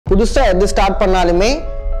புதுசா எது ஸ்டார்ட் பண்ணாலுமே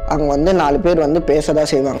அவங்க வந்து 4 பேர் வந்து பேசதான்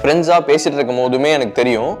செய்வாங்க. ஃப்ரெண்ட்ஸா பேசிட்டு இருக்கும் போதுமே எனக்கு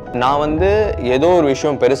தெரியும் நான் வந்து ஏதோ ஒரு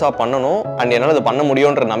விஷயம் பெருசா பண்ணணும் அண்ட் என்னால அதை பண்ண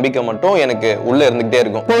முடியும்ன்ற நம்பிக்கை மட்டும் எனக்கு உள்ள இருந்துகிட்டே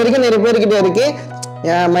இருக்கும். இப்போ வரைக்கும் நிறைய பேர்கிட்ட இருக்கு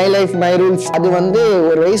மை லைஃப் மை ரூல்ஸ். அது வந்து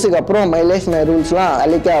ஒரு வயசுக்கு அப்புறம் மை லைஃப் மை ரூல்ஸ்லாம்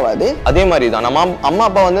அழிக்க ஆகாது. அதே மாதிரி தான் நம்ம அம்மா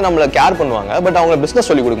அப்பா வந்து நம்மள கேர் பண்ணுவாங்க, பட் அவங்க பிசினஸ்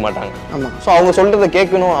சொல்லி கொடுக்க மாட்டாங்க. ஆமாம். ஸோ அவங்க சொல்றதை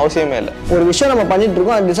கேட்கணும் அவசியமே இல்லை. ஒரு விஷயம் நம்ம பண்ணிட்டு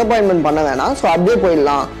இருக்கோம், அது டிசப்பாயின்மெண்ட் பண்ண வேணாம். ஸோ அப்படியே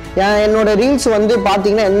போயிடலாம். என்னோட ரீல்ஸ் வந்து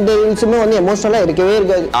பார்த்தீங்கன்னா எந்த ரீல்ஸுமே வந்து எமோஷனலாக இருக்கவே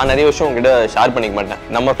இருக்காது. நான் நிறைய விஷயம் உங்ககிட்ட ஷேர் பண்ணிக்க மாட்டேன்.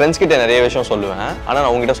 நம்ம ஃப்ரெண்ட்ஸ் கிட்ட நிறைய விஷயம் சொல்லுவேன், ஆனால் நான்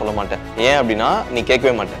உங்ககிட்ட சொல்ல மாட்டேன். ஏன் அப்படின்னா நீ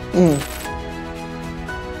கேட்கவே மாட்டேன்.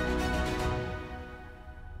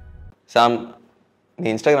 சாம், நீ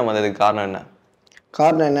இன்ஸ்டாகிராம் வந்ததுக்கு காரணம் என்ன?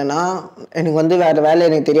 காரணம் என்னன்னா, எனக்கு வந்து வேறு வேலை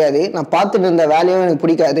எனக்கு தெரியாது. நான் பார்த்துட்டு இருந்த வேலையும் எனக்கு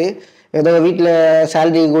பிடிக்காது. ஏதோ வீட்டில்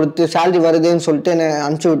சேலரி வருதுன்னு சொல்லிட்டு என்னை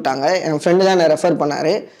அனுப்பிச்சி விட்டாங்க. என் ஃப்ரெண்டு தான் என்னை ரெஃபர்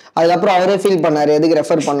பண்ணார். அதுக்கப்புறம் அவரே ஃபீல் பண்ணார் எதுக்கு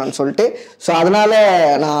ரெஃபர் பண்ணணும்னு சொல்லிட்டு. ஸோ அதனால்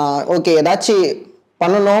நான் ஓகே ஏதாச்சும்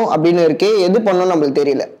பண்ணணும் அப்படின்னு இருக்கு. எது பண்ணணும்னு நம்மளுக்கு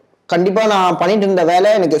தெரியல. கண்டிப்பாக நான் பண்ணிட்டு இருந்த வேலை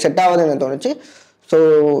எனக்கு செட் ஆகுதுன்னு எனக்கு தோணுச்சு. ஸோ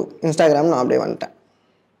இன்ஸ்டாகிராம் நான் அப்படியே வந்துட்டேன்.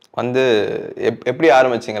 வந்து எப்படி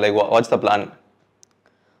ஆரம்பிச்சிங்க? லைக் வாட்ஸ் த பிளான்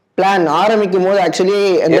ஆரம்பிக்கும் போது ஆக்சுவலி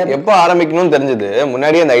எப்போ ஆரம்பிக்கணும்னு தெரிஞ்சது?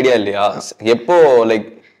 முன்னாடியே அந்த ஐடியா இல்லையா? எப்போ லைக்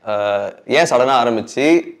ஏன் சடனா ஆரம்பிச்சு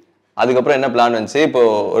அதுக்கப்புறம் என்ன பிளான் வந்துச்சு? இப்போ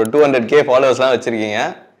ஒரு 200K ஃபாலோவர்ஸ்லாம் வச்சிருக்கீங்க.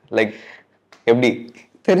 லைக் எப்படி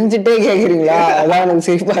தெரிஞ்சுட்டே கேட்குறீங்களா? அதான் எனக்கு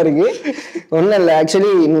சிரிப்பாக இருக்கு. ஒன்றும் இல்லை.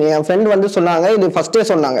 ஆக்சுவலி என் ஃப்ரெண்ட் வந்து சொன்னாங்க, இது ஃபஸ்ட்டே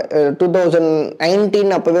சொன்னாங்க 2019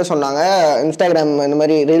 அப்போவே சொன்னாங்க இன்ஸ்டாகிராம் இந்த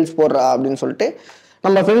மாதிரி ரீல்ஸ் போடுறா அப்படின்னு சொல்லிட்டு.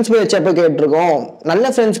 நம்ம ஃப்ரெண்ட்ஸ் பேச்சு எப்போ கேட்டிருக்கோம், நல்ல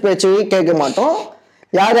ஃப்ரெண்ட்ஸ் பேச்சு கேட்க மாட்டோம்.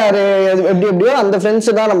 யார் எப்படியோ அந்த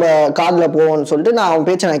ஃப்ரெண்ட்ஸு தான் நம்ம காதில் போவோம்னு சொல்லிட்டு நான் அவன்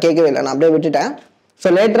பேச்சை நான் கேட்கவே இல்லை. நான் அப்படியே விட்டுட்டேன். ஸோ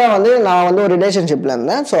லேட்டராக வந்து நான் வந்து ஒரு ரிலேஷன்ஷிப்பில்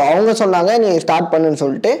இருந்தேன். ஸோ அவங்க சொன்னாங்க நீ ஸ்டார்ட் பண்ணுன்னு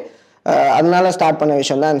சொல்லிட்டு. அதனால ஸ்டார்ட் பண்ண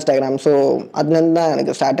விஷயம் தான் இன்ஸ்டாகிராம். ஸோ அதுலேருந்து தான்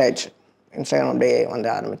எனக்கு ஸ்டார்ட் ஆயிடுச்சு. இன்ஸ்டாகிராம் அப்படியே வந்து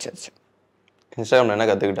ஆரம்பிச்சிருச்சு. இன்ஸ்டாகிராம் என்ன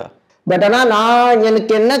கற்றுக்கிட்டா? பட் ஆனால் நான்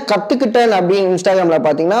எனக்கு என்ன கற்றுக்கிட்டேன் அப்படின்னு இன்ஸ்டாகிராமில்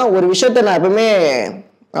பார்த்தீங்கன்னா, ஒரு விஷயத்த நான் எப்பவுமே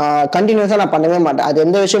கண்டினியூஸாக நான் பண்ணவே மாட்டேன். அது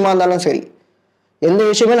எந்த விஷயமா இருந்தாலும் சரி, எந்த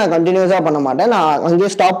விஷயமே நான் கண்டினியூஸாக பண்ண மாட்டேன். நான் அங்கேயே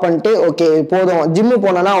ஸ்டாப் பண்ணிட்டு ஓகே போதும். ஜிம்மு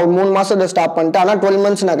போனேன்னா ஒரு 3 மாதத்துல ஸ்டாப் பண்ணிட்டு, ஆனால் 12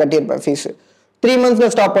 months நான் கட்டியிருப்பேன் ஃபீஸு. 3 monthsல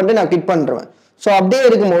ஸ்டாப் பண்ணிட்டு நான் கிட் பண்ணிடுவேன். ஸோ அப்படியே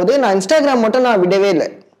இருக்கும்போது நான் இன்ஸ்டாகிராம் மட்டும் நான் விடவே இல்லை.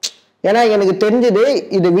 ஏன்னா எனக்கு தெரிஞ்சது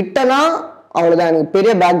இது விட்டனா அவ்வளோதான், எனக்கு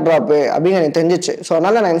பெரிய பேக் ட்ராப்பு அப்படின்னு எனக்கு தெரிஞ்சிச்சு. ஸோ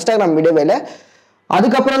அதனால நான் இன்ஸ்டாகிராம் விடவே இல்லை.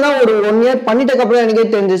 அதுக்கப்புறம் தான் ஒரு 1 year பண்ணிட்டதுக்கப்புறம் எனக்கே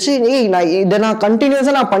தெரிஞ்சிச்சு, இதை நான்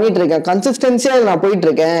கண்டினியூஸாக நான் பண்ணிட்டு இருக்கேன், கன்சிஸ்டன்சியாக நான் போயிட்டு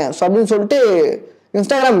இருக்கேன். ஸோ அப்படின்னு சொல்லிட்டு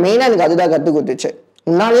இன்ஸ்டாகிராம் மெயினாக எனக்கு அதுதான் கற்றுக் கொடுத்துச்சு.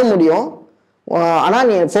 உன்னாலே முடியும், ஆனால்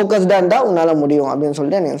நீ ஃபோக்கஸ்டாக இருந்தால் உன்னால் முடியும் அப்படின்னு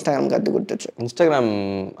சொல்லிட்டு எனக்கு இன்ஸ்டாகிராம் கற்றுக் கொடுத்துச்சு. Instagram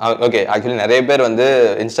okay. ஆக்சுவலி நிறைய பேர் வந்து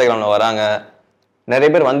இன்ஸ்டாகிராமில் வராங்க, நிறைய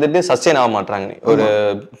பேர் வந்துட்டு சஸ்டெயின் ஆக மாட்டாங்க. ஒரு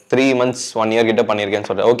 3 months 1 year கிட்ட பண்ணியிருக்கேன்னு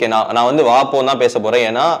சொல்கிறேன். ஓகே நான் வந்து வாப்போ தான் பேச போகிறேன்,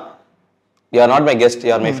 ஏன்னா you are not my guest,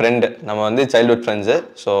 you are my friend. நம்ம வந்து சைல்ட்ஹுட் ஃப்ரெண்ட்ஸு.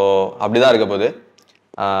 ஸோ அப்படி தான் இருக்க போது.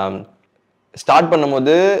 ஸ்டார்ட்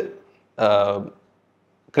பண்ணும்போது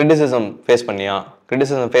கிரிட்டிசிசம் ஃபேஸ் பண்ணியா?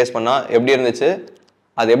 கிரிட்டிசிசம் ஃபேஸ் பண்ணால் எப்படி இருந்துச்சு?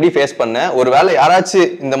 அது எப்படி ஃபேஸ் பண்ண? ஒரு வேளை யாராச்சும்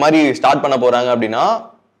இந்த மாதிரி ஸ்டார்ட் பண்ண போகிறாங்க அப்படின்னா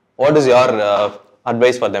what is your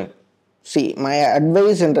advice for them? See my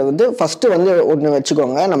அட்வைஸ்ன்றது வந்து ஃபஸ்ட்டு வந்து ஒன்று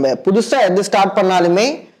வச்சுக்கோங்க. நம்ம புதுசாக எது ஸ்டார்ட் பண்ணாலுமே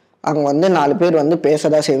அவங்க வந்து 4 பேர் வந்து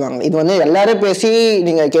பேசதான் செய்வாங்க. இது வந்து எல்லாரும் பேசி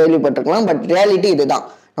நீங்கள் கேள்விப்பட்டிருக்கலாம். பட் ரியாலிட்டி இதுதான்.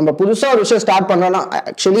 நம்ம புதுசாக ஒரு விஷயம் ஸ்டார்ட் பண்ணோன்னா,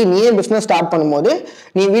 ஆக்சுவலி நீயே பிஸ்னஸ் ஸ்டார்ட் பண்ணும்போது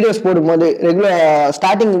நீ வீடியோஸ் போடும்போது ரெகுலர்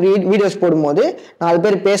ஸ்டார்டிங் வீடியோஸ் போடும்போது 4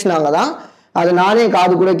 பேர் பேசினாங்க தான். அது நானே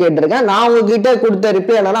காது கூட கேட்டிருக்கேன். நான் உங்ககிட்ட கொடுத்த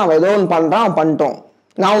ரிப்ளை என்னன்னா, அவன் ஏதோ ஒன்று பண்ணுறான், அவன் பண்ணிட்டோம்.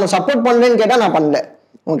 நான் உன்னை சப்போர்ட் பண்ணுறேன்னு கேட்டால் நான் பண்ணல.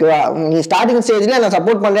 ஓகேவா? நீ ஸ்டார்டிங் ஸ்டேஜில் நான்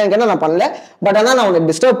சப்போர்ட் பண்ணுறேன்னு கேட்டால் நான் பண்ணல. பட் ஆனால் நான் உன்னை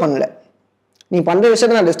டிஸ்டர்ப் பண்ணல. நீ பண்ணுற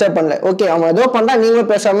விஷயத்த நான் டிஸ்டர்ப் பண்ணல. ஓகே அவன் ஏதோ பண்ணுறான்,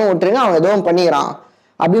 நீங்களும் பேசாமல் விட்டுருங்க, அவன் ஏதோ பண்ணிக்கிறான்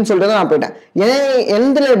அப்படின்னு சொல்லிட்டு நான் போயிட்டேன்.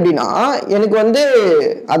 எந்தில் எப்படின்னா, எனக்கு வந்து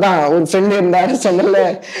அதான் ஒரு ஃப்ரெண்டு இருந்தாரு சொன்னல,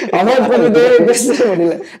 அவாய்ட் பண்ணிட்டு பேச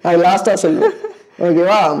முடியல. நான் லாஸ்ட்டாக சொல்லுவேன்.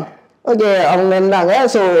 ஓகேவா? ஓகே அவங்க இருந்தாங்க.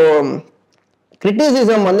 ஸோ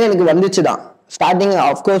கிரிட்டிசிசம் வந்து எனக்கு வந்துச்சு தான். ஸ்டார்டிங்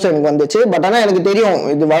ஆஃப்கோர்ஸ் எனக்கு வந்துச்சு. பட் ஆனால் எனக்கு தெரியும்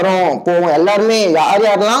இது வரும் போவோம். எல்லாருமே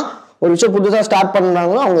யாரெல்லாம் ஒரு விஷயம் புதுசாக ஸ்டார்ட்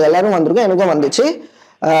பண்ணுறாங்களோ அவங்க எல்லாரும் வந்திருக்கும். எனக்கும் வந்துச்சு.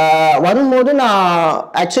 வரும்போது நான்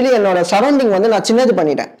ஆக்சுவலி என்னோட சரௌண்டிங் வந்து நான் சின்னது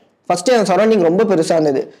பண்ணிட்டேன். ஃபஸ்ட்டு என் சரௌண்டிங் ரொம்ப பெருசாக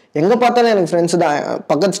இருந்தது. எங்கே பார்த்தாலும் எனக்கு ஃப்ரெண்ட்ஸு தான்.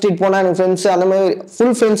 பக்கத்து ஸ்ட்ரீட் போனால் எனக்கு ஃப்ரெண்ட்ஸு, அந்த மாதிரி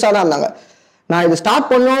ஃபுல் ஃப்ரெண்ட்ஸாக தான் இருந்தாங்க. நான் இது ஸ்டார்ட்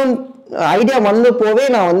பண்ணணும்னு ஐடியா வந்து போவே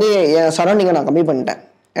நான் வந்து என் சரௌண்டிங்கை நான் கம்மி பண்ணிட்டேன்.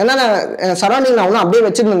 ஏன்னா நான் என் சரௌண்டிங் நான் ஒன்றும் அப்படியே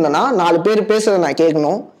வச்சுருந்தேன்னா 4 பேர் பேசுறதை நான்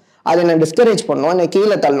கேட்கணும், அதை என்னை டிஸ்கரேஜ் பண்ணணும், என்னை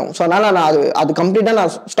கீழே தள்ளணும். ஸோ அதனால் நான் அது கம்ப்ளீட்டாக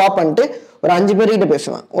நான் ஸ்டாப் பண்ணிட்டு ஒரு 5 பேர்கிட்ட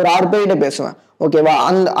பேசுவேன், ஒரு 6 பேர்கிட்ட பேசுவேன். ஓகேவா?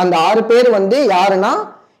 அந்த 6 பேர் வந்து யாருன்னா,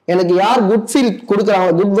 எனக்கு யார் குட் ஃபீல்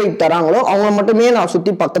கொடுக்குறாங்களோ, குட் வைப் தராங்களோ அவங்கள மட்டுமே நான்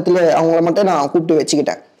சுற்றி பக்கத்தில் அவங்கள மட்டும் நான் கூப்பிட்டு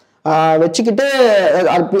வச்சுக்கிட்டேன். வச்சுக்கிட்டு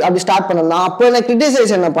அப்படி ஸ்டார்ட் பண்ணேன். நான் அப்போ எனக்கு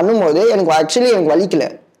கிரிட்டிசைசேஷன் நான் பண்ணும்போது எனக்கு ஆக்சுவலி எனக்கு வலிக்கல.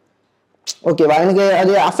 ஓகேவா, எனக்கு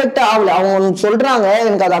அது அஃபெக்ட் ஆகல. அவங்க சொல்றாங்க,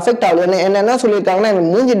 எனக்கு அது அஃபெக்ட் ஆகல. என்ன சொல்லியிருக்காங்கன்னா,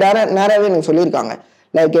 எனக்கு மூஞ்சி நேராகவே எனக்கு சொல்லியிருக்காங்க.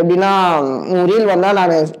 லைக் எப்படின்னா, உன் ரீல் வந்தா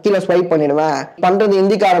நான் கீழே ஸ்வைப் பண்ணிடுவேன், பண்றது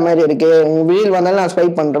இந்திக்கார மாதிரி இருக்கு, உன் ரீல் வந்தாலும் நான்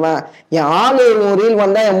ஸ்வைப் பண்ணிடுவேன், என் ஆளு உன் ரீல்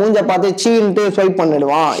வந்தா என் மூஞ்ச பார்த்து சீன்ட்டு ஸ்வைப்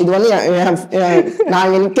பண்ணிடுவான். இது வந்து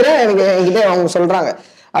நான் நிற்கிறேன், எனக்கு என்கிட்ட அவங்க சொல்றாங்க.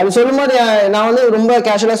 அப்படி சொல்லும்போது நான் வந்து ரொம்ப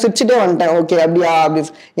கேஷுவலா சிரிச்சுட்டே வந்துட்டேன். ஓகே அப்படியா அப்படி.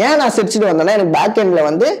 ஏன் நான் சிரிச்சுட்டு வந்தேன்னா, எனக்கு பேக் எண்ட்ல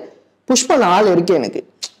வந்து புஷ் பண்ண ஆள் இருக்கு எனக்கு.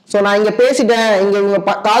 ஸோ நான் இங்க பேசிட்டேன், இங்க இவங்க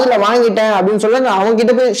காதுல வாங்கிட்டேன் அப்படின்னு சொல்லி நான் அவங்க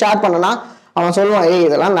கிட்ட போய் ஷேர் பண்ணனா, அவன் சொல்லுவான், ஏய்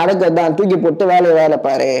இதெல்லாம் நடக்குது தான், தூக்கி போட்டு வேலை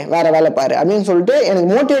பாரு, வேற வேலை பாரு அப்படின்னு சொல்லிட்டு எனக்கு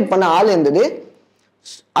மோட்டிவேட் பண்ண ஆள் இருந்தது.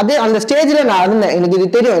 அதே அந்த ஸ்டேஜ்ல நான் இருந்தேன். எனக்கு இது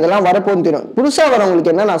தெரியும், இதெல்லாம் வரப்போன்னு தெரியும். புதுசா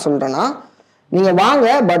வரவங்களுக்கு என்ன நான் சொல்றேன்னா, நீங்க வாங்க,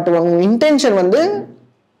 பட் உங்க இன்டென்ஷன் வந்து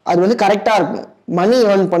அது வந்து கரெக்டா இருக்கும். மணி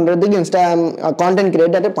ஏர்ன் பண்றதுக்கு கான்டென்ட்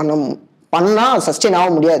கிரியேட்டர் பண்ணா சஸ்டெயின் ஆக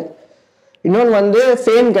முடியாது. இன்னொன்று வந்து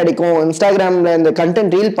ஃபேம் கிடைக்கும், இன்ஸ்டாகிராம்ல இந்த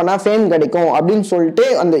கண்டென்ட் ரீல் பண்ணா ஃபேம் கிடைக்கும் அப்படின்னு சொல்லிட்டு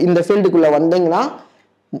இந்த ஃபீல்டுக்குள்ள வந்தீங்கன்னா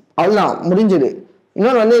அவ்வளோதான், முடிஞ்சது.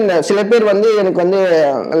 இன்னொன்று வந்து இந்த சில பேர் வந்து எனக்கு வந்து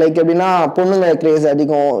லைக் எப்படின்னா பொண்ணுங்க கிரேஸ்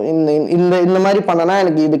அதிகம், இந்த மாதிரி பண்ணனா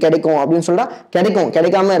எனக்கு இது கிடைக்கும் அப்படின்னு சொல்லிட்டா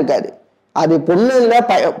கிடைக்காம இருக்காது. அது பொண்ணு இல்லை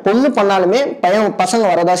பொண்ணு பண்ணாலுமே பசங்க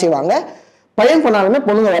வரதான் செய்வாங்க, பையன் பண்ணாலுமே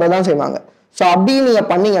பொண்ணுங்க வரதான் செய்வாங்க. ஸோ அப்படி நீங்க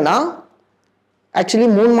பண்ணீங்கன்னா ஆக்சுவலி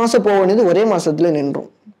 3 மாசம் போக வேண்டியது ஒரே மாசத்துல நின்றும்.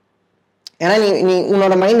 ஏன்னா நீ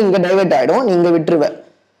உன்னோட மைண்ட் இங்க டைவெர்ட் ஆயிடும், நீ இங்க விட்டுருவ.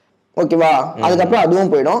 ஓகேவா, அதுக்கப்புறம்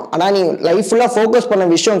அதுவும் போயிடும். ஆனா நீ லைஃப் ஃபுல்லா ஃபோக்கஸ் பண்ண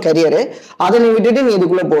விஷயம் கரியரு, அதை நீ விட்டுட்டு நீ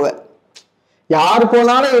இதுக்குள்ள போவ. யார்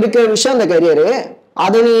போனாலும் இருக்கிற விஷயம் அந்த கரியரு,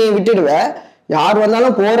 அதை நீ விட்டுடுவ. யார்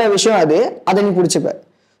வந்தாலும் போற விஷயம் அதை நீ பிடிச்சிப்ப.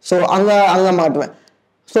 ஸோ அங்க மாட்டுவேன்.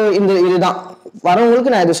 ஸோ இதுதான்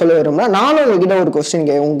வரவங்களுக்கு நான் இதை சொல்ல விரும்புறேன். நானும் உங்ககிட்ட ஒரு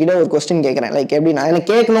கொஸ்டின் கேட்கறேன். லைக் எப்படின்னா, எனக்கு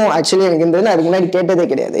கேட்கணும் ஆக்சுவலி, எனக்கு அதுக்கு முன்னாடி கேட்டதே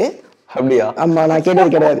கிடையாது. அப்படியா? ஆமா, நான் கேட்டது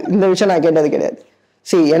கிடையாது. இந்த விஷயம் நான் கேட்டது கிடையாது.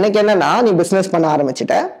 எனக்கு என்னன்னா, நீ பிசினஸ் பண்ண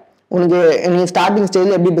ஆரம்பிச்சுட்ட. உனக்கு நீ ஸ்டார்டிங்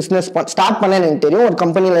ஸ்டேஜ்ல எப்படி பிசினஸ் ஸ்டார்ட் பண்ண எனக்கு தெரியும். ஒரு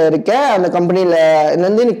கம்பெனில இருக்க, அந்த கம்பெனில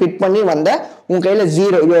இருந்து நீ பிட் பண்ணி வந்த, உன் கையில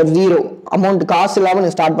ஜீரோ அமௌண்ட், காசு இல்லாம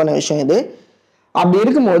நீ ஸ்டார்ட் பண்ண விஷயம் இது. அப்படி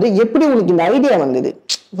இருக்கும்போது எப்படி உனக்கு இந்த ஐடியா வந்தது?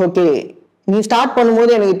 ஓகே, நீ ஸ்டார்ட்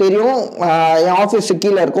பண்ணும்போது எனக்கு தெரியும், என் ஆஃபீஸ்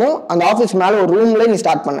கீழே இருக்கும், அந்த ஆஃபீஸ் மேல ஒரு ரூம்ல நீ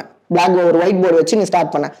ஸ்டார்ட் பண்ண, பிளாக் ஒரு ஒயிட் போர்டு வச்சு நீ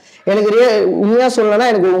ஸ்டார்ட் பண்ண. எனக்கு உண்மையா சொல்லணும்னா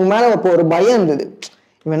எனக்கு உங்க மேல இப்போ ஒரு பயம் இருந்தது,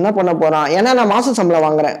 இவன் என்ன பண்ண போறான். ஏன்னா நான் மாச சம்பளம்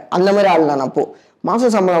வாங்குறேன், அந்த மாதிரி ஆள் நான். அப்போ மாச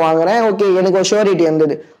சம்பளம் வாங்குறேன், ஓகே, எனக்கு ஒரு ஷூரிட்டி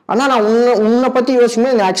இருந்தது. ஆனா நான் உன்னை பத்தி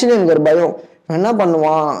யோசிக்கும்போது ஆக்சுவலி எனக்கு ஒரு பயம், என்ன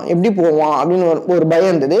பண்ணுவான், எப்படி போவான் அப்படின்னு ஒரு பயம்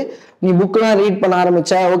இருந்தது. நீ புக்கெல்லாம் ரீட் பண்ண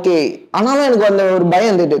ஆரம்பிச்ச, ஓகே, ஆனாலும் எனக்கு அந்த ஒரு பயம்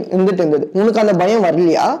இருந்தது. உனக்கு அந்த பயம்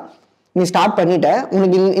வரலையா? நீ ஸ்டார்ட் பண்ணிட்ட,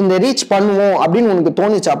 உனக்கு இந்த ரீச் பண்ணுவோம் அப்படின்னு உனக்கு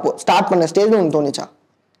தோணுச்சா? அப்போ ஸ்டார்ட் பண்ண ஸ்டேஜ்ல உனக்கு தோணுச்சா?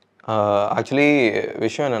 ஆக்சுவலி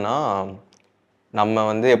விஷயம் என்னன்னா, நம்ம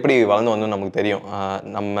வந்து எப்படி வளர்ந்து வந்தோம்னு நமக்கு தெரியும்.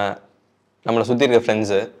 நம்மளை சுற்றி இருக்கிற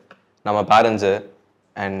ஃப்ரெண்ட்ஸு, நம்ம பேரண்ட்ஸு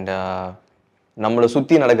அண்ட் நம்மளை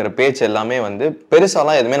சுற்றி நடக்கிற பேச்சு எல்லாமே வந்து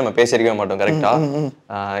பெருசாலாம் எதுவுமே நம்ம பேசியிருக்கவே மாட்டோம். கரெக்டா?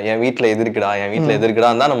 என் வீட்டில்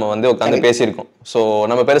எதிர்க்குடான்னு தான் நம்ம வந்து உட்காந்து பேசியிருக்கோம். ஸோ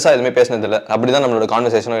நம்ம பெருசாக எதுவுமே பேசினதில்லை. அப்படிதான் நம்மளோட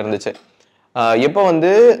கான்வர்சேஷனும் இருந்துச்சு. எப்போ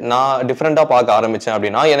வந்து நான் டிஃப்ரெண்ட்டாக பார்க்க ஆரம்பித்தேன்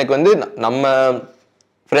அப்படின்னா, எனக்கு வந்து நம்ம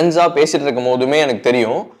ஃப்ரெண்ட்ஸாக பேசிகிட்டு இருக்கும் போதுமே எனக்கு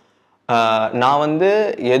தெரியும், நான் வந்து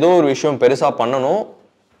ஏதோ ஒரு விஷயம் பெருசாக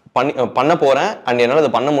பண்ண போகிறேன் அண்ட் என்னால்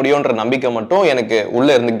அதை பண்ண முடியுன்ற நம்பிக்கை மட்டும் எனக்கு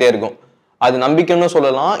உள்ளே இருந்துக்கிட்டே இருக்கும். அது நம்பிக்கைன்னு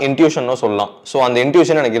சொல்லலாம், இன்ட்யூஷன்னு சொல்லலாம். ஸோ அந்த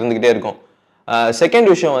இன்ட்யூஷன் எனக்கு இருந்துக்கிட்டே இருக்கும். செகண்ட்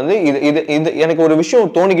விஷயம் வந்து இது எனக்கு ஒரு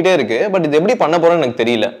விஷயம் தோணிக்கிட்டே இருக்கு, பட் இது எப்படி பண்ண போகிறேன்னு எனக்கு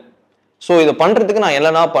தெரியல. ஸோ இதை பண்ணுறதுக்கு நான்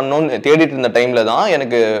என்னென்னா பண்ணணும்னு தேடிட்டு இருந்த டைமில் தான்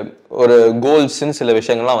எனக்கு ஒரு கோல்ஸ்ன்னு சில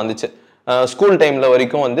விஷயங்கள்லாம் வந்துச்சு. ஸ்கூல் டைமில்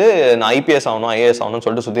வரைக்கும் வந்து நான் ஐபிஎஸ் ஆகணும், ஐஏஎஸ் ஆகணும்னு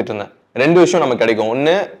சொல்லிட்டு சுற்றிட்டு இருந்தேன். 2 விஷயம் நமக்கு கிடைக்கும்.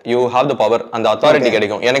 ஒன்று, யூ ஹாவ் த பவர், அந்த அத்தாரிட்டி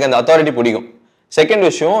கிடைக்கும். எனக்கு அந்த அத்தாரிட்டி பிடிக்கும். செகண்ட்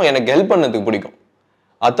விஷயம், எனக்கு ஹெல்ப் பண்ணதுக்கு பிடிக்கும்.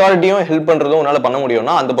 அத்தாரிட்டியும் ஹெல்ப் பண்ணுறதும் உன்னால் பண்ண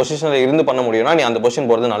முடியும்னா, அந்த பொசிஷனில் இருந்து பண்ண முடியும்னா நீ அந்த பொசிஷன்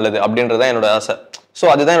போகிறது நல்லது அப்படின்றதான் என்னோட ஆசை. ஸோ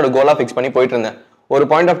அதுதான் என்னோட கோலாக ஃபிக்ஸ் பண்ணி போயிட்டு இருந்தேன். ஒரு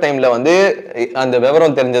பாயிண்ட் ஆஃப் டைமில் வந்து அந்த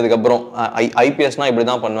விவரம் தெரிஞ்சதுக்கப்புறம் ஐபிஎஸ்னா இப்படி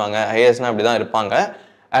தான் பண்ணுவாங்க, ஐஏஎஸ்னா இப்படி தான் இருப்பாங்க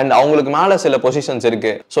அண்ட் அவங்களுக்கு மேலே சில பொசிஷன்ஸ்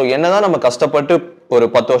இருக்குது. ஸோ என்னதான் நம்ம கஷ்டப்பட்டு ஒரு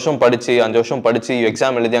 10 வருஷம் படித்து 5 வருஷம் படித்து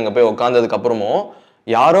எக்ஸாம் எழுதி அங்கே போய் உட்காந்ததுக்கு அப்புறமும்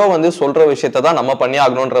யாரோ வந்து சொல்கிற விஷயத்த தான் நம்ம பண்ணி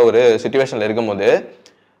ஆகணுன்ற ஒரு சிச்சுவேஷனில் இருக்கும்போது,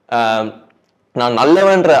 நான்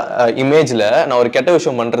நல்லவன்ற இமேஜில் நான் ஒரு கெட்ட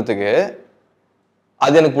விஷயம் பண்ணுறதுக்கு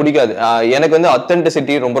அது எனக்கு பிடிக்காது. எனக்கு வந்து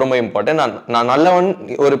அத்தென்டிசிட்டி ரொம்ப ரொம்ப இம்பார்ட்டன்ட். நான் நல்லவன்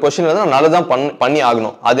ஒரு பொசிஷன்ல தான் நான் நல்லதான் பண்ணி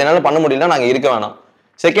ஆகணும். அது என்னால் பண்ண முடியலன்னா நாங்கள் இருக்க வேணாம்.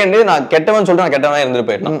 செகண்ட், நான் கெட்டவன் சொல்லிட்டு நான் கெட்டவனா இருந்துட்டு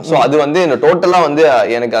போயிடலாம். ஸோ அது வந்து இந்த டோட்டலாக வந்து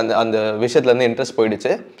எனக்கு அந்த விஷயத்துல இருந்து இன்ட்ரெஸ்ட்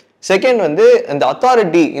போயிடுச்சு. செகண்ட் வந்து இந்த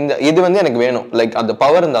அத்தாரிட்டி, இது வந்து எனக்கு வேணும். லைக் அந்த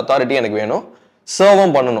பவர், இந்த அத்தாரிட்டி எனக்கு வேணும்.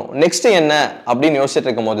 சர்வும் பண்ணணும். நெக்ஸ்ட் என்ன அப்படின்னு யோசிச்சுட்டு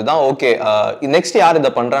இருக்கும் போது தான் ஓகே நெக்ஸ்ட் யார்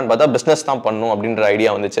இதை பண்றான்னு பார்த்தா பிஸ்னஸ் தான் பண்ணணும் அப்படின்ற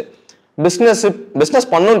ஐடியா வந்துச்சு.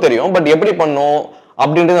 பிஸ்னஸ் பண்ணணும்னு தெரியும், பட் எப்படி பண்ணும்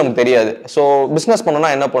அப்படின்றது நமக்கு தெரியாது. ஸோ பிஸ்னஸ்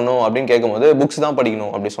பண்ணணும்னா என்ன பண்ணும் அப்படின்னு கேட்கும்போது புக்ஸ் தான்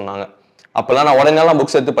படிக்கணும் அப்படி சொன்னாங்க. அப்போல்லாம் நான் உடனேலாம்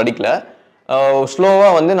புக்ஸ் எடுத்து படிக்கல.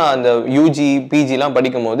 ஸ்லோவாக வந்து நான் இந்த யூஜி பிஜிலாம்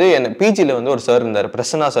படிக்கும் போது பிஜியில் வந்து ஒரு சார் இருந்தார்,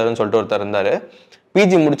 பிரசன்னா சார்ன்னு சொல்லிட்டு ஒருத்தர் இருந்தார்.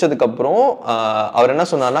 பிஜி முடிச்சதுக்கப்புறம் அவர் என்ன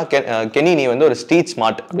சொன்னார்னா, கெனி நீ வந்து ஒரு ஸ்ட்ரீட்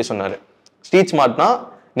ஸ்மார்ட் அப்படி சொன்னார். ஸ்ட்ரீட் ஸ்மார்ட்னா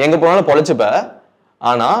நீ எங்கே போனாலும் பொழைச்சிப்ப,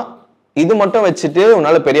 ஆனால் இது மட்டும் வச்சுட்டு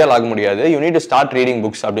உன்னால் பெரிய ஆள் ஆக முடியாது, you need to start reading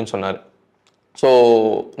books அப்படின்னு சொன்னார். ஸோ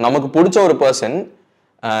நமக்கு பிடிச்ச ஒரு பர்சன்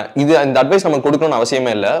இது இந்த அட்வைஸ் நமக்கு கொடுக்கணும்னு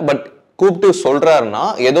அவசியமே இல்லை, பட் கூப்பிட்டு சொல்றாருன்னா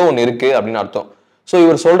ஏதோ ஒன்று இருக்கு அப்படின்னு அர்த்தம். ஸோ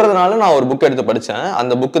இவர் சொல்றதுனால நான் ஒரு புக் எடுத்து படித்தேன்.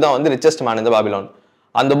 அந்த புக்கு தான் வந்து richest man in the Babylon.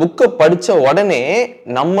 அந்த புக்கை படித்த உடனே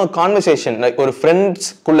நம்ம கான்வர்சேஷன், ஒரு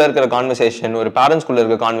ஃப்ரெண்ட்ஸ்குள்ள இருக்கிற கான்வர்சேஷன், ஒரு பேரண்ட்ஸ்குள்ள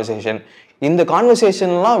இருக்கிற கான்வர்சேஷன், இந்த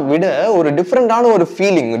கான்வர்சேஷன்லாம் விட ஒரு டிஃப்ரெண்டான ஒரு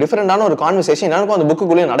ஃபீலிங், டிஃப்ரெண்டான ஒரு கான்வர்சேஷன் எனக்கும் அந்த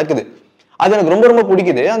புக்குள்ளேயே நடக்குது. அது எனக்கு ரொம்ப ரொம்ப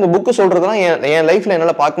பிடிக்குது. அந்த புக்கு சொல்றதெல்லாம் என் லைஃப்ல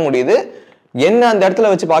என்னால் பார்க்க முடியுது, என்ன அந்த இடத்துல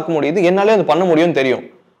வச்சு பார்க்க முடியுது, என்னாலே அது பண்ண முடியும்னு தெரியும்.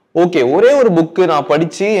 ஓகே, ஒரே ஒரு புக்கு நான்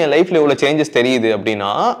படிச்சு என் லைஃப்ல இவ்வளவு சேஞ்சஸ் தெரியுது அப்படின்னா,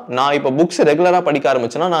 நான் இப்போ புக்ஸ் ரெகுலரா படிக்க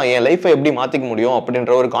ஆரம்பிச்சேன்னா நான் என் லைஃப்பை எப்படி மாத்திக்க முடியும்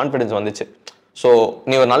அப்படின்ற ஒரு கான்ஃபிடன்ஸ் வந்துச்சு. ஸோ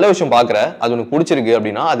நீ ஒரு நல்ல விஷயம் பார்க்குற, அது உனக்கு பிடிச்சிருக்கு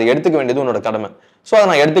அப்படின்னா அதை எடுத்துக்க வேண்டியது உன்னோட கடமை. ஸோ அதை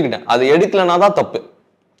நான் எடுத்துக்கிட்டேன். அதை எடுக்கலனா தான் தப்பு.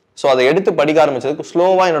 ஸோ அதை எடுத்து படிக்க ஆரம்பிச்சதுக்கு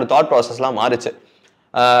ஸ்லோவா என்னோட தாட் ப்ராசஸ்லாம் மாறிச்சு.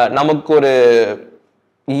 நமக்கு ஒரு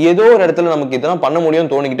ஏதோ ஒரு இடத்துல நமக்கு இதெல்லாம் பண்ண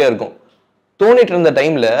முடியும்னு தோணிக்கிட்டே இருக்கும். தோணிட்டு இருந்த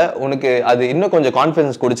டைம்ல உனக்கு அது இன்னும் கொஞ்சம்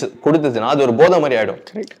கான்ஃபிடன்ஸ் கொடுத்துச்சுன்னா அது ஒரு போதை மாதிரி ஆயிடும்.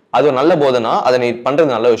 அது ஒரு நல்ல போதைனா அதை நீ பண்றது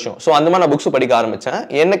நல்ல விஷயம். ஸோ அந்த மாதிரி நான் புக்ஸ் படிக்க ஆரம்பிச்சேன்.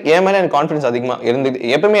 என் மேல எனக்கு கான்ஃபிடன்ஸ் அதிகமா இருந்து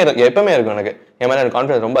எப்பவுமே இருக்கும். என் மேல எனக்கு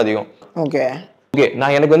கான்ஃபிடன்ஸ் ரொம்ப அதிகம். ஓகே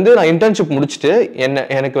நான் இன்டர்ன்ஷிப் முடிச்சுட்டு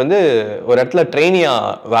எனக்கு வந்து ஒரு இடத்துல ட்ரெயினியா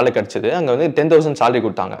வேலை கிடைச்சது. அங்க வந்து 10,000 salary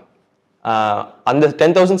கொடுத்தாங்க. அந்த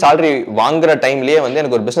 10,000 salary வாங்குற டைம்லயே வந்து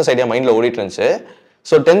எனக்கு ஒரு பிசினஸ் ஐடியா மைண்ட்ல ஓடிட்டு இருந்துச்சு.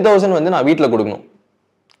 ஸோ 10,000 வந்து நான் வீட்டில் கொடுக்கணும்.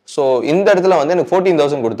 ஸோ இந்த இடத்துல வந்து எனக்கு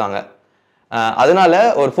 14,000 கொடுத்தாங்க. அதனால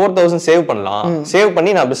ஒரு 4,000 சேவ் பண்ணலாம், சேவ்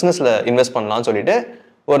பண்ணி நான் பிசினஸ்ல இன்வெஸ்ட் பண்ணலாம்னு சொல்லிட்டு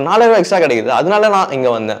ஒரு 4,000 எக்ஸ்ட்ரா கிடைக்குது. அதனால நான் இங்க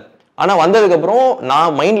வந்தேன். ஆனா வந்ததுக்கு அப்புறம்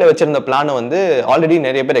நான் மைண்ட்ல வச்சிருந்த பிளானை வந்து ஆல்ரெடி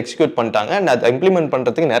நிறைய பேர் எக்ஸிக்யூட் பண்ணிட்டாங்க. அதை இம்ப்ளிமெண்ட்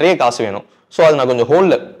பண்றதுக்கு நிறைய காசு வேணும். ஸோ அதை நான் கொஞ்சம்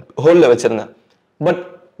ஹோல்ல வச்சிருந்தேன். But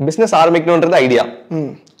business ஆரம்பிக்கணும்ன்றது idea.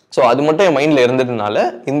 ஸோ அது மட்டும் என் மைண்ட்ல இருந்ததுனால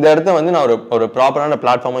இந்த இடத்த வந்து நான் ஒரு ப்ராப்பரான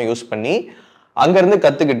பிளாட்ஃபார்மை யூஸ் பண்ணி அங்கிருந்து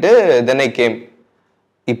கத்துக்கிட்டு தென் ஐ கேம்.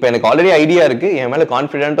 இப்போ எனக்கு ஆல்ரெடி ஐடியா இருக்கு, என் மேல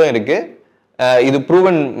கான்ஃபிடென்ட்டும் இருக்கு, இது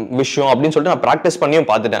ப்ரூவன் விஷயம் அப்படின்னு சொல்லிட்டு நான் ப்ராக்டிஸ் பண்ணியும்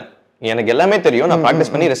பார்த்துட்டேன். எனக்கு எல்லாமே தெரியும், நான்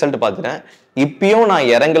ப்ராக்டிஸ் பண்ணி ரிசல்ட் பார்த்துட்டேன். இப்பயும் நான்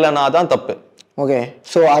இறங்கலனா தான் தப்பு. ஓகே,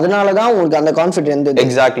 ஸோ அதனால தான் உங்களுக்கு அந்த கான்ஃபிடென்ட்.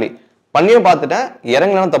 எக்ஸாக்ட்லி, பண்ணியும் பார்த்துட்டேன்,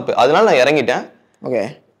 இறங்கலனா தப்பு. அதனால நான் இறங்கிட்டேன். ஓகே,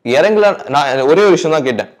 இறங்கல நான் ஒரே ஒரு விஷயம் தான்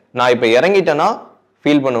கேட்டேன். நான் இப்போ இறங்கிட்டேன்னா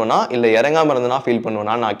ஃபீல் பண்ணுவேனா இல்லை இறங்காம இருந்தேன்னா ஃபீல்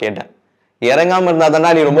பண்ணுவேனான்னு நான் கேட்டேன். இறங்காம இருந்தா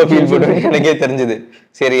தானே நீ ரொம்ப ஃபீல் பண்ணுவேன் எனக்கே தெரிஞ்சது.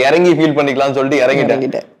 சரி இறங்கி ஃபீல் பண்ணிக்கலாம்னு சொல்லிட்டு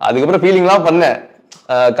இறங்கிட்டேன். அதுக்கப்புறம் ஃபீலிங்லாம் பண்ணேன்,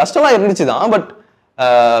 கஷ்டமா இருந்துச்சு தான், பட்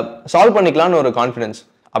சால்வ் பண்ணிக்கலாம்னு ஒரு கான்ஃபிடன்ஸ்.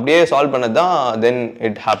 அப்படியே சால்வ் பண்ணது தான் தென்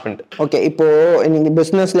இட் ஹேப்பன்ட். ஓகே, இப்போ நீங்க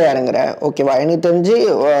பிஸ்னஸ்ல இறங்குற, ஓகேவா? எனக்கு தெரிஞ்சு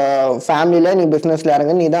ஃபேமிலியில நீ பிஸ்னஸ்ல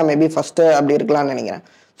இறங்க நீ தான் மேபி ஃபர்ஸ்ட் அப்படி இருக்கலாம்னு நினைக்கிறேன்.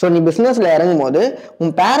 ஸோ நீ பிஸ்னஸ்ல இறங்கும் போது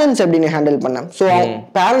உன் பேரண்ட்ஸ் எப்படி நீ ஹேண்டில் பண்ண? ஸோ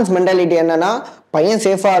பேரண்ட்ஸ் மென்டாலிட்டி என்னன்னா, பையன்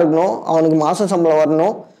சேஃபா இருக்கணும், அவனுக்கு மாசம் சம்பளம்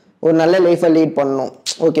வரணும், ஒரு நல்ல லைஃபை லீட் பண்ணணும்,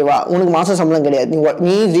 ஓகேவா? உனக்கு மாசம் சம்பளம் கிடையாது,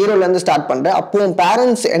 நீ 0ல இருந்து ஸ்டார்ட் பண்ற. அப்போ உன்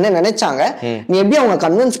பேரண்ட்ஸ் என்ன நினைச்சாங்க, நீ எப்படி அவங்க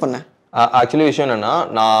கன்வின்ஸ் பண்ண? ஆக்சுவலி விஷயம் என்னன்னா,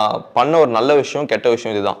 நான் பண்ண ஒரு நல்ல விஷயம் கெட்ட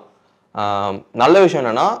விஷயம் இதுதான். நல்ல விஷயம்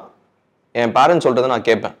என்னன்னா என் பேரண்ட்ஸ் சொல்றதை நான்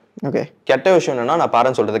கேட்பேன். ஓகே. கெட்ட விஷயம் என்னன்னா நான்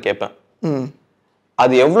பேரண்ட்ஸ் சொல்றதை கேட்பேன்.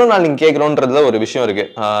 அது எவ்வளவு நாள் நீங்க கேட்கறோன்றதுல ஒரு விஷயம் இருக்கு.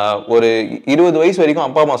 ஒரு 20 வயசு வரைக்கும்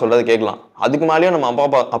அப்பா அம்மா சொல்றதை கேட்கலாம். அதுக்கு மேலேயும் நம்ம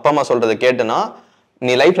அப்பா அம்மா சொல்றதை கேட்டேன்னா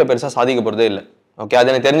நீ லைஃப்ல பெருசா சாதிக்க போறதே இல்லை. ஓகே, அது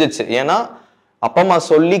எனக்கு தெரிஞ்சிச்சு. ஏன்னா அப்பா அம்மா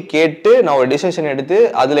சொல்லி கேட்டு நான் ஒரு டிசிஷன் எடுத்து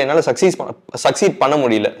அதுல என்னால் சக்சீட் பண்ண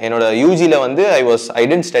முடியல. என்னோட யூஜில வந்து ஐ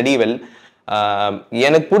டென்ட் ஸ்டடி வெல்.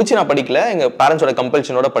 எனக்கு பிடிச்சி நான் படிக்கல, எங்க பேரண்ட்ஸோட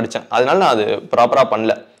கம்பல்ஷனோட படித்தேன். அதனால நான் அது ப்ராப்பரா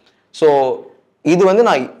பண்ணல. ஸோ இது வந்து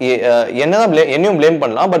நான் என்னையும் பிளேம்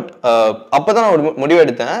பண்ணலாம். பட் அப்பதான் நான் ஒரு முடிவு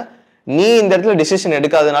எடுத்தேன், நீ இந்த இடத்துல டிசிஷன்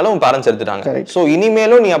எடுக்காதனால உன் பேரண்ட்ஸ் எடுத்துட்டாங்க. ஸோ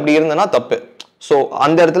இனிமேலும் நீ அப்படி இருந்தனா தப்பு. ஸோ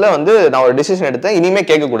அந்த இடத்துல வந்து நான் ஒரு டிசிஷன் எடுத்தேன், இனிமே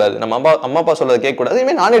கேட்கக்கூடாது, நம்ம அம்மா அப்பா சொல்றதை கேட்கக்கூடாது,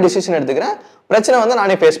 இனிமேல் நானே டிசிஷன் எடுத்துக்கிறேன், பிரச்சனை வந்து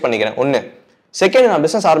நானே ஃபேஸ் பண்ணிக்கிறேன். ஒன்று. செகண்ட், நான்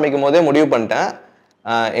பிஸ்னஸ் ஆரம்பிக்கும் போதே முடிவு பண்ணிட்டேன்,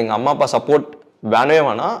 எங்கள் அம்மா அப்பா சப்போர்ட் வேணவே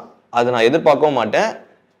வேணாம், அதை நான் எதிர்பார்க்கவும் மாட்டேன்.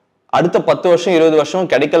 அடுத்த 10 வருஷம் 20 வருஷம்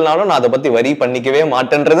கிடைக்கலனாலும் நான் அதை பற்றி வரி பண்ணிக்கவே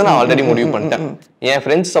மாட்டேன்றதை நான் ஆல்ரெடி முடிவு பண்ணிட்டேன். என்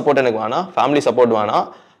ஃப்ரெண்ட்ஸ் சப்போர்ட் எனக்கு வேணாம், ஃபேமிலி சப்போர்ட் வேணாம்,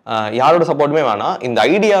 யாரோட சப்போர்ட்டுமே வேணாம். இந்த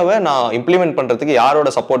ஐடியாவை நான் இம்ப்ளிமெண்ட் பண்ணுறதுக்கு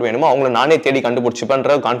யாரோட சப்போர்ட் வேணுமோ அவங்கள நானே தேடி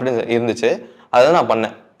கண்டுபிடிச்சிப்பேன்ற கான்ஃபிடன்ஸ் இருந்துச்சு. அதை நான்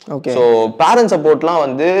பண்ணேன். ஸோ பேரண்ட் சப்போர்ட்லாம்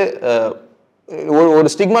வந்து ஒரு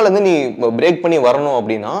ஸ்டிக்மால இருந்து நீ பிரேக் பண்ணி வரணும்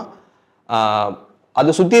அப்படின்னா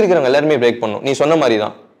அதை சுத்தி இருக்கிறவங்க எல்லாருமே பிரேக் பண்ணணும். நீ சொன்ன மாதிரி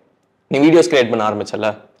தான், நீ வீடியோஸ் கிரியேட் பண்ண ஆரம்பிச்சல,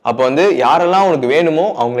 அப்போ வந்து யாரெல்லாம் உனக்கு வேணுமோ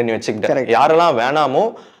அவங்கள நீ வச்சுக்கிட்ட, யாரெல்லாம் வேணாமோ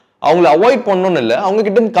அவங்கள அவாய்ட் பண்ணணும்னு இல்லை, அவங்க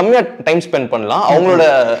கிட்ட கம்மியா டைம் ஸ்பெண்ட் பண்ணலாம்.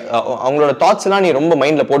 அவங்களோட தாட்ஸ் எல்லாம் நீ ரொம்ப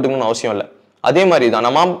மைண்ட்ல போட்டுக்கணும்னு அவசியம் இல்லை. அதே மாதிரி தான்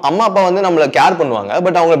நம்ம அம்மா அப்பா வந்து நம்மள கேர் பண்ணுவாங்க,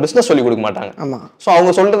 பட் அவங்க பிசினஸ் சொல்லி கொடுக்க மாட்டாங்க. ஸோ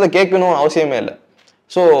அவங்க சொல்றதை கேட்கணும்னு அவசியமே இல்லை.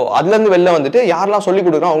 ஸோ அதுல இருந்து வெளில வந்துட்டு யாரெல்லாம் சொல்லி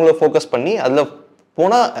கொடுக்குறோம் அவங்கள ஃபோக்கஸ் பண்ணி அதுல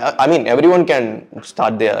போனா, ஐ மீன் every one can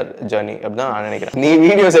start their journey அப்படிதான் நான் நினைக்கிறேன். நீ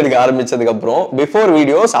வீடியோஸ் எடுக்க ஆரம்பிச்சதுக்கு அப்புறம் பிஃபோர்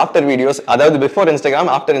வீடியோஸ் ஆஃப்டர் வீடியோஸ், அதாவது பிஃபோர்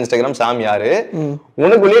இன்ஸ்டாகிராம் ஆஃப்டர் இன்ஸ்டாகிராம் சாம் யாரு,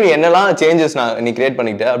 உனக்குள்ளேயே நீ என்னெல்லாம் சேஞ்சஸ் நீ கிரியேட்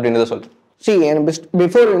பண்ணிக்கிட்ட அப்படின்றத சொல்லு.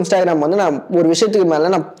 பிஃபோர் இன்ஸ்டாகிராம் வந்து நான் ஒரு விஷயத்துக்கு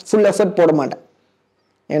மேல நான் ஃபுல் எஃபர்ட் போட மாட்டேன்.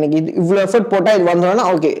 எனக்கு இது இவ்வளோ எஃபர்ட் போட்டால் இது வந்துடும்னா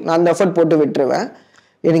ஓகே, நான் அந்த எஃபர்ட் போட்டு விட்டுருவேன்.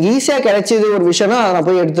 எனக்கு ஈஸியாக கிடைச்சது ஒரு விஷயம்னா நான்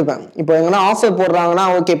போய் எடுத்துப்பேன். இப்போ எங்கன்னா ஆஃபர் போடுறாங்கன்னா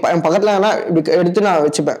ஓகே, என் பக்கத்தில் வேணா இப்படி எடுத்து நான்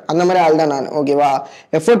வச்சுப்பேன். அந்த மாதிரி ஆள் தான் நான். ஓகேவா,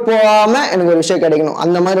 எஃபர்ட் போகாமல் எனக்கு ஒரு விஷயம் கிடைக்கணும்,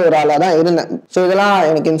 அந்த மாதிரி ஒரு ஆளாக தான் இருந்தேன். ஸோ இதெல்லாம்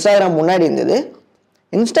எனக்கு இன்ஸ்டாகிராம் முன்னாடி இருந்தது.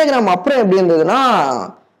 இன்ஸ்டாகிராம் அப்புறம் எப்படி இருந்ததுன்னா,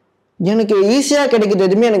 எனக்கு ஈஸியாக கிடைக்கிறது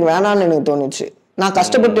எதுவுமே எனக்கு வேணான்னு எனக்கு தோணுச்சு. நான்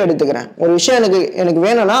கஷ்டப்பட்டு எடுத்துக்கிறேன் ஒரு விஷயம். எனக்கு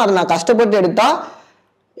வேணும்னா அதை நான் கஷ்டப்பட்டு எடுத்தா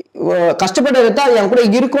அது என் கூட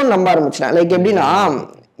இருக்கும்னு நம்ப ஆரம்பிச்சிட்டேன். லைக் எப்படின்னா,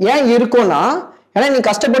 ஏன் இருக்கும்னா, ஏன்னா நீ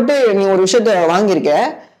கஷ்டப்பட்டு நீ ஒரு விஷயத்த வாங்கியிருக்க,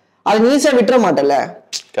 அதை நீ ஈஸியா விட்டுற மாட்டல.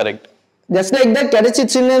 கரெக்ட். ஜஸ்ட் லைக் தான்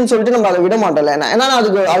கிடைச்சிச்சுன்னு சொல்லிட்டு நம்ம அதை விட மாட்டல. ஏன்னா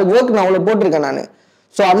அதுக்கு ஒர்க் நான் அவ்வளோ போட்டிருக்கேன் நான்.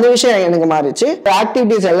 ஸோ அந்த விஷயம் எனக்கு மாறிச்சு.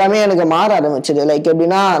 ஆக்டிவிட்டிஸ் எல்லாமே எனக்கு மாற ஆரம்பிச்சது. லைக்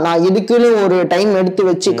எப்படின்னா, நான் இதுக்குன்னு ஒரு டைம் எடுத்து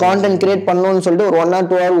வச்சு கான்டென்ட் கிரியேட் பண்ணணும்னு சொல்லிட்டு ஒரு 1 or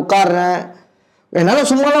 2 hour உட்காடுறேன். என்னால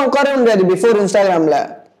சும்மாலாம் உட்காரவே முடியாது. பிஃபோர் இன்ஸ்டாகிராம்ல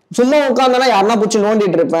சும்மா உட்கார்ந்தா யாருன்னா பிடிச்சி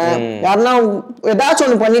நோண்டிட்டு இருப்பேன், யாருன்னா ஏதாச்சும்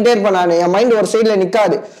ஒன்று பண்ணிட்டே இருப்பேன். நான் என் மைண்ட் ஒரு சைட்ல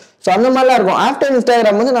நிக்காது. ஸோ அந்த மாதிரிலாம் இருக்கும். ஆஃப்டர்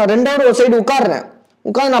இன்ஸ்டாகிராம் வந்து நான் 2 hour ஒரு சைடு உட்காடுறேன்.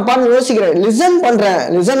 உட்காந்து நான் பாட்டு யோசிக்கிறேன், லிசன் பண்றேன்.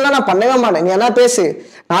 லிசன்லாம் நான் பண்ணவே மாட்டேன். நீ என்ன பேசு,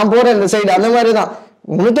 நான் போறேன் இந்த சைடு. அந்த மாதிரி தான்.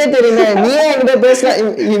 உனக்கே தெரியுமே, நீயே என்கிட்ட பேசல.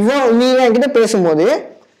 நீ என்கிட்ட பேசும்போது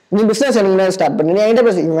நீ பிசினஸ் எனக்கு ஸ்டார்ட் பண்ணி நீ என்கிட்ட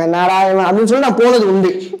பேச, இவன் நாடா இவன் அப்படின்னு சொல்லி நான் போனது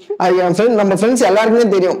உண்டு. அது என் ஃப்ரெண்ட், நம்ம ஃப்ரெண்ட்ஸ் எல்லாருக்குமே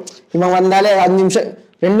தெரியும். இவன் வந்தாலே 5 நிமிஷம்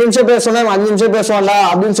 2 நிமிஷம் பேசுவான், 5 நிமிஷம் பேசுவான்டா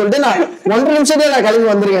அப்படின்னு சொல்லிட்டு நான் 1.5 நிமிஷத்தையே நான் கிளம்பி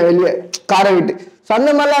வந்துருக்கேன் வெளியே காரை விட்டு. அந்த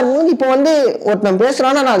மாதிரிலாம் இருக்கும்போது இப்போ வந்து ஒருத்தன்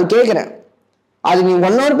பேசுறான்னா நான் அது கேட்கறேன். அது நீ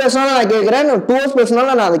 1 hour பேசினாலும் நான் கேட்கறேன், 2 hours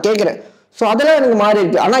பேசினாலும் நான் அதை கேட்கறேன். ஸோ அதெல்லாம் எனக்கு மாறி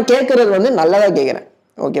இருக்கு. ஆனா கேட்கறது வந்து நல்லதா கேட்கறேன்.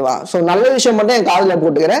 ஓகேவா, ஸோ நல்ல விஷயம் மட்டும் என் காதுல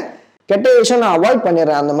போட்டுக்கிறேன், கெட்ட விஷயம் நான் அவாய்ட்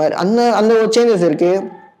பண்ணிடுறேன். அந்த மாதிரி அந்த ஒரு சேஞ்சஸ் இருக்கு.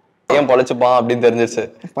 பையன் பொழைச்சுப்பான் அப்படின்னு தெரிஞ்சிருச்சு.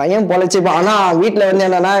 பையன் பொழைச்சுப்பான். ஆனா வீட்டுல வந்து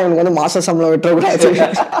என்னன்னா, எனக்கு வந்து மாச சம்பளம் விட்டுறக்கூடாது.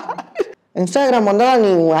 இன்ஸ்டாகிராம் வந்தா நீ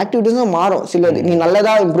ஆக்டிவிட்டிஸும் மாறும். சிலது நீ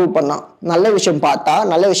நல்லதா இம்ப்ரூவ் பண்ணா, நல்ல விஷயம் பார்த்தா,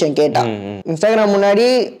 நல்ல விஷயம் கேட்டா. இன்ஸ்டாகிராம் முன்னாடி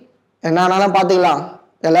என்னன்னாலும் பாத்துக்கலாம்,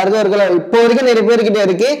 எல்லாருக்கும் இருக்கல. இப்போ வரைக்கும் நிறைய பேர்கிட்ட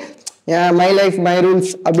இருக்கு மை லைஃப் மை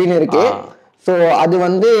ரூல்ஸ் அப்படின்னு இருக்கு. ஸோ அது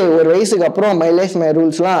வந்து ஒரு வயசுக்கு அப்புறம் மை லைஃப் மை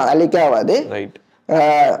ரூல்ஸ்லாம் அழிக்க ஆகாது.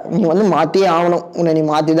 நீ வந்து மாத்தியே ஆகணும். உன்னை நீ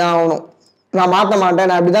மாத்தி தான் ஆகணும். நான் மாற்ற மாட்டேன்,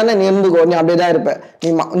 நான் அப்படிதானே நீ இருந்துக்கோ, நீ அப்படியேதான் இருப்பேன். நீ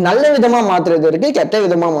நல்ல விதமா மாத்துறது இருக்கு, கெட்ட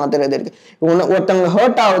விதமா மாத்துறது இருக்கு. ஒருத்தவங்க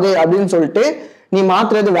ஹர்ட் ஆகுது அப்படின்னு சொல்லிட்டு நீ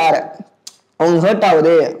மாத்துறது வேற. அவங்க ஹர்ட்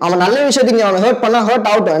ஆகுது, அவன் நல்ல விஷயத்துக்கு நீ அவனை ஹர்ட் பண்ணா ஹர்ட்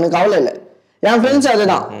ஆகட்டும், எனக்கு கவலை இல்லை. என் ஃப்ரெண்ட்ஸ்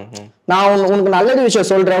அதுதான். நான் உனக்கு நல்லது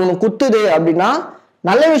விஷயம் சொல்றேன், உனக்கு குத்துது அப்படின்னா,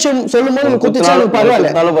 நல்ல விஷயம் சொல்லும் போது குத்துச்சா எனக்கு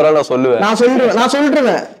பரவாயில்ல, நான்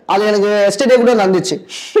சொல்லிடுவேன். அது எனக்கு எஸ்டே கூட நடந்துச்சு.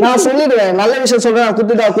 நான் சொல்லிடுவேன், நல்ல விஷயம் சொல்றேன், நான்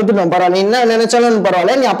குத்துட்டேன் பரவாயில்ல, என்ன நினைச்சாலும்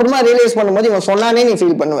பரவாயில்ல. நீ அப்புறமா ரியலைஸ் பண்ணும்போது இவன் சொன்னானே நீ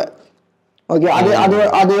ஃபீல் பண்ணுவேன். ஓகே,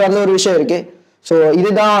 அது அந்த ஒரு விஷயம் இருக்கு. ஸோ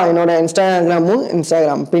இதுதான் என்னோட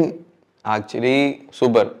இன்ஸ்டாகிராம் பின். Actually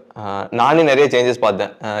super. நானே நிறைய சேஞ்சஸ்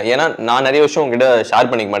பார்த்தேன். ஏன்னா நான் நிறைய விஷயம் உங்ககிட்ட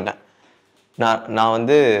ஷேர் பண்ணிக்க மாட்டேன். நான்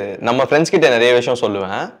வந்து நம்ம ஃப்ரெண்ட்ஸ் கிட்ட நிறைய விஷயம்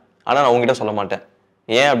சொல்லுவேன், ஆனா நான் உங்ககிட்ட சொல்ல மாட்டேன்.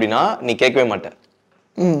 ஏன் அப்படின்னா நீ கேட்கவே மாட்டேன்,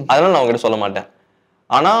 அதனால நான் உங்ககிட்ட சொல்ல மாட்டேன்.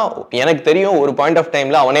 ஆனா எனக்கு தெரியும் ஒரு பாயிண்ட் ஆஃப்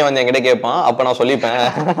டைம்ல அவனே வந்து என்கிட்ட கேட்பான், அப்ப நான் சொல்லிப்பேன்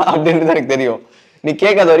அப்படின்றது எனக்கு தெரியும். நீ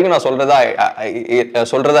கேட்காத வரைக்கும் நான்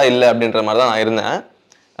சொல்றதா இல்லை அப்படின்ற மாதிரி தான் நான் இருந்தேன்.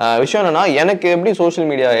 விஷயம் என்னன்னா, எனக்கு எப்படி சோஷியல்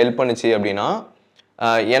மீடியா ஹெல்ப் பண்ணுச்சு அப்படின்னா,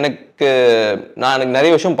 எனக்கு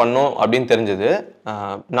நிறைய விஷயம் பண்ணும் அப்படின்னு தெரிஞ்சது.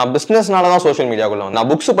 நான் பிஸ்னஸ்னால தான் சோஷியல் மீடியாக்குள்ள வந்தேன்.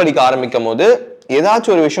 நான் புக்ஸ் படிக்க ஆரம்பிக்கும் போது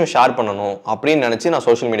ஏதாச்சும் ஒரு விஷயம் ஷேர் பண்ணணும் அப்படின்னு நினைச்சு நான்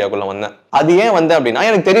சோஷியல் மீடியாக்குள்ள வந்தேன். அது ஏன் வந்தேன் அப்படின்னா,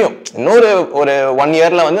 எனக்கு தெரியும் இன்னொரு ஒரு 1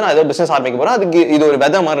 yearல வந்து நான் ஏதோ பிசினஸ் ஆரம்பிக்க போறேன், அதுக்கு இது ஒரு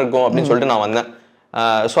விதை மாதிரி இருக்கும் அப்படின்னு சொல்லிட்டு நான் வந்தேன்.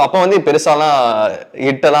 ஸோ அப்போ வந்து பெருசாலாம்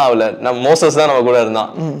ஹிட்டெல்லாம் ஆகல. மோசஸ் தான் நம்ம கூட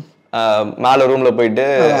இருந்தான். மேல ரூம்ல போயிட்டு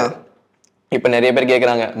இப்ப நிறைய பேர்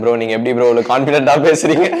கேட்கறாங்க, ப்ரோ நீங்க எப்படி ப்ரோ கான்ஃபிடென்ட்டா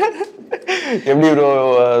பேசுறீங்க, எப்படி ப்ரோ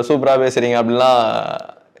சூப்பரா பேசுறீங்க அப்படின்லாம்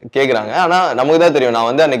கேட்குறாங்க. ஆனா நமக்கு தான் தெரியும், நான்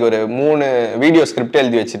வந்து அன்னைக்கு ஒரு 3 வீடியோ ஸ்கிரிப்ட்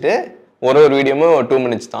எழுதி வச்சுட்டு ஒரு வீடியோமும் 2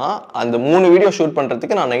 minutes தான். அந்த 3 வீடியோ ஷூட்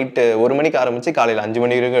பண்றதுக்கு நான் நைட்டு 1 மணிக்கு ஆரம்பிச்சு காலையில் 5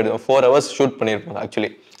 மணி வரைக்கும் எடுத்தோம். 4 hours ஷூட் பண்ணியிருப்போம். ஆக்சுவலி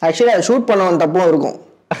அதை ஷூட் பண்ணவன் தப்பும் இருக்கும்.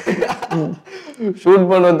 ஷூட்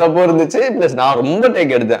பண்ண தப்பு இருந்துச்சு, ப்ளஸ் நான் ரொம்ப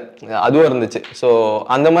டேக் எடுத்தேன், அதுவும் இருந்துச்சு. ஸோ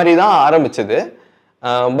அந்த மாதிரி தான் ஆரம்பிச்சது.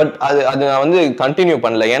 பட் அது நான் வந்து கண்டினியூ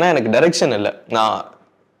பண்ணல, ஏன்னா எனக்கு டைரக்ஷன் இல்லை. நான்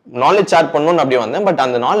நாலேஜ் ஷேர் பண்ணணும்னு அப்படி வந்தேன், பட்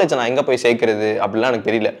அந்த நாலேஜை நான் எங்கே போய் சேர்க்கறது அப்படிலாம் எனக்கு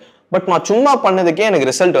தெரியல. பட் நான் சும்மா பண்ணதுக்கே எனக்கு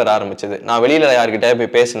ரிசல்ட் வர ஆரம்பிச்சது. நான் வெளியில யார்கிட்டயா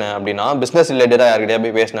போய் பேசினேன் அப்படின்னா, பிஸ்னஸ் ரிலேட்டடாக யார்கிட்டயா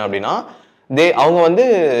போய் பேசினேன் அப்படின்னா, அவங்க வந்து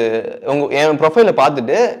என் ப்ரொஃபைலை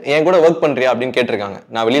பார்த்துட்டு என் கூட ஒர்க் பண்றியா அப்படின்னு கேட்டிருக்காங்க,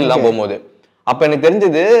 நான் வெளியிலலாம் போகும்போது. அப்போ எனக்கு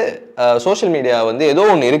தெரிஞ்சது சோஷியல் மீடியா வந்து ஏதோ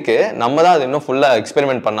ஒன்று இருக்கு, நம்ம தான் அது இன்னும் ஃபுல்லாக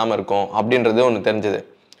எக்ஸ்பெரிமெண்ட் பண்ணாமல் இருக்கோம் அப்படின்றது ஒன்று தெரிஞ்சது.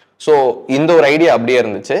 ஸோ இந்த ஒரு ஐடியா அப்படியே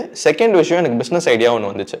இருந்துச்சு. செகண்ட் விஷயம், எனக்கு பிஸ்னஸ் ஐடியா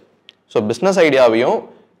ஒன்று வந்துச்சு. ஸோ பிஸ்னஸ் ஐடியாவையும்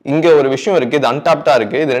இங்கே ஒரு விஷயம் இருக்குது, இது அன்டாப்டாக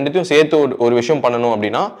இருக்குது, இது ரெண்டுத்தையும் சேர்த்து ஒரு விஷயம் பண்ணணும்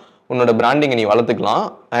அப்படின்னா உன்னோட பிராண்டிங்கை நீ வளர்த்துக்கலாம்.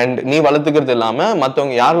 அண்ட் நீ வளர்த்துக்கிறது இல்லாமல்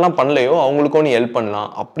மற்றவங்க யாரெல்லாம் பண்ணலையோ அவங்களுக்கும் நீ ஹெல்ப் பண்ணலாம்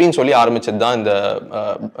அப்படின்னு சொல்லி ஆரம்பிச்சது தான் இந்த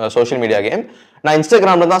சோஷியல் மீடியா கேம். நான்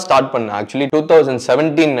இன்ஸ்டாகிராமில் தான் ஸ்டார்ட் பண்ணேன். ஆக்சுவலி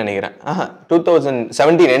 2017 நினைக்கிறேன்,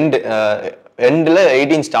 2017 எண்டில்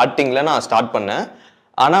 18 ஸ்டார்டிங்கில் நான் ஸ்டார்ட் பண்ணேன்.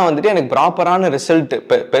 ஆனால் வந்துட்டு எனக்கு ப்ராப்பரான ரிசல்ட்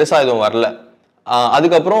பெருசாக எதுவும் வரல.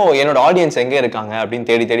 அதுக்கப்புறம் என்னோட ஆடியன்ஸ் எங்கே இருக்காங்க அப்படின்னு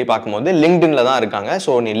தேடி தேடி பார்க்கும்போது லிங்க்டின்ல தான் இருக்காங்க.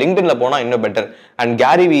 ஸோ நீ லிங்க்டின்ல போனால் இன்னும் பெட்டர். அண்ட்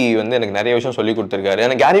கேரிவி வந்து எனக்கு நிறைய விஷயம் சொல்லி கொடுத்துருக்காரு.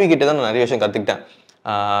 எனக்கு கேரிவி கிட்ட தான் நான் நிறைய விஷயம் கற்றுக்கிட்டேன்.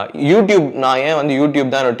 யூடியூப், நான் ஏன் வந்து யூடியூப்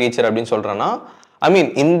தான் என்னோட டீச்சர் அப்படின்னு சொல்கிறேன்னா, ஐ மீன்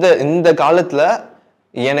இந்த காலத்தில்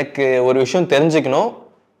எனக்கு ஒரு விஷயம் தெரிஞ்சுக்கணும்,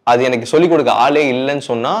 அது எனக்கு சொல்லிக் கொடுக்க ஆளே இல்லைன்னு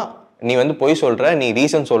சொன்னால் நீ வந்து பொய் சொல்கிற, நீ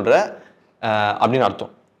ரீசன் சொல்கிற அப்படின்னு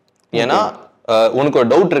அர்த்தம். ஏன்னா உனக்கு ஒரு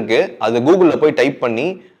டவுட் இருக்கு, அது கூகுளில் போய் டைப் பண்ணி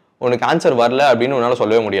உனக்கு ஆன்சர் வரல அப்படின்னு உன்னால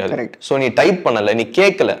சொல்லவே முடியாது. ஸோ நீ டைப் பண்ணல, நீ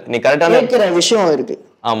கேட்கல, நீ கரெக்டான விஷயம் இருக்கு.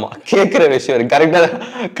 ஆமா, கேட்கிற விஷயம் இருக்கு,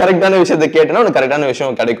 கரெக்டான விஷயத்த கேட்டேன்னா உனக்கு கரெக்டான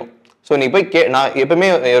விஷயம் கிடைக்கும். ஸோ நீ போய் நான் எப்பவுமே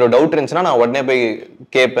ஒரு டவுட் இருந்துச்சுன்னா நான் உடனே போய்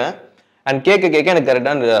கேட்பேன். அண்ட் கேட்க எனக்கு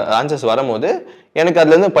கரெக்டான ஆன்சர்ஸ் வரும்போது எனக்கு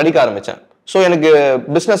அதுல இருந்து படிக்க ஆரம்பிச்சேன். ஸோ எனக்கு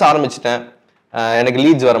பிஸ்னஸ் ஆரம்பிச்சிட்டேன், எனக்கு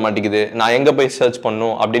லீட்ஸ் வர மாட்டேங்குது, நான் எங்க போய் சர்ச்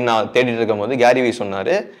பண்ணும் அப்படின்னு நான் தேடிட்டு இருக்கும் போது கேரிவி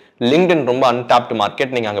சொன்னாரு, லிங்க்டின் ரொம்ப அன்டாப்டு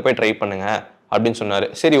மார்க்கெட், நீங்க அங்க போய் ட்ரை பண்ணுங்க அப்படின்னு சொன்னாரு.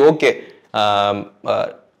 சரி, ஓகே,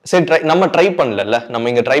 சரி நம்ம ட்ரை பண்ணல, நம்ம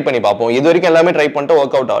இங்க ட்ரை பண்ணி பார்ப்போம். இது வரைக்கும் எல்லாமே ட்ரை பண்ணிட்டு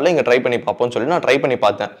ஒர்க் அவுட் ஆகல, இங்க ட்ரை பண்ணி பார்ப்போம்னு சொல்லி நான் ட்ரை பண்ணி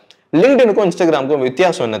பார்த்தேன். லிங்க்டினுக்கும் இன்ஸ்டாகிராமுக்கும்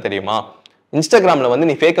வித்தியாசம் என்ன தெரியுமா? இன்ஸ்டாகிராம்ல வந்து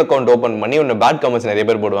நீ ஃபேக் அக்கௌண்ட் ஓப்பன் பண்ணி உன்னை பேட் கமெண்ட்ஸ் நிறைய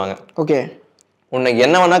பேர் போடுவாங்க. ஓகே, உன்னை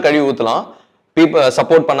என்ன வேணா கழுவி ஊத்தலாம், people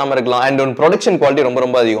சப்போர்ட் பண்ணாம இருக்கலாம். அண்ட் உன் ப்ரொடக்ஷன் குவாலிட்டி ரொம்ப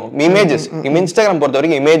ரொம்ப அதிகம். இமேஜஸ், இன்ஸ்டாகிராம் பொறுத்த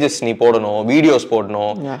வரைக்கும் இமேஜஸ் நீ போடணும், வீடியோஸ்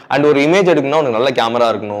போடணும். அண்ட் ஒரு இமேஜ் எடுக்கணும்னா உனக்கு நல்ல கேமரா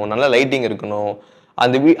இருக்கணும், நல்ல லைட்டிங் இருக்கணும்,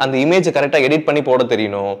 அந்த இமேஜை கரெக்டாக எடிட் பண்ணி போட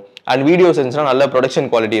தெரியணும். அண்ட் வீடியோஸ் இருந்துச்சுன்னா நல்ல ப்ரொடக்ஷன்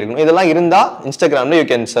குவாலிட்டி இருக்கணும். இதெல்லாம் இருந்தால் இன்ஸ்டாகிராமில் யூ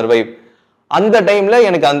கேன் சர்வைவ். அந்த டைம்ல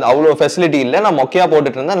எனக்கு அந்த அவ்வளோ ஃபெசிலிட்டி இல்லை, நான் மொக்கையா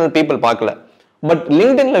போட்டுட்டு இருந்தேன், அதனால பீப்புள் பார்க்கல. பட்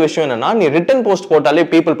லிங்க்டின்ல விஷயம் என்னன்னா, நீ ரிட்டன் போஸ்ட் போட்டாலே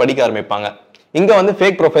பீப்புள் படிக்க ஆரம்பிப்பாங்க. இங்க வந்து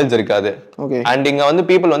ஃபேக் ப்ரொஃபைல்ஸ் இருக்காது. அண்ட் இங்க வந்து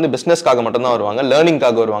பீப்புள் வந்து பிசினஸ்க்காக மட்டும் தான் வருவாங்க,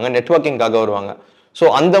 லேர்னிங்காக வருவாங்க, நெட்வொர்க்கிங்காக வருவாங்க. ஸோ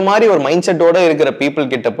அந்த மாதிரி ஒரு மைண்ட் செட்டோட இருக்கிற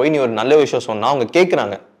பீப்புள் கிட்ட போய் நீ ஒரு நல்ல விஷயம் சொன்னா அவங்க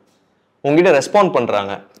கேட்குறாங்க, உங்ககிட்ட ரெஸ்பாண்ட்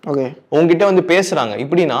பண்றாங்க, உங்ககிட்ட வந்து பேசுறாங்க.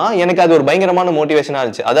 இப்படின்னா எனக்கு அது ஒரு பயங்கரமான மோட்டிவேஷனா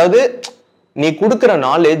இருந்துச்சு. அதாவது நீ கொடுக்குற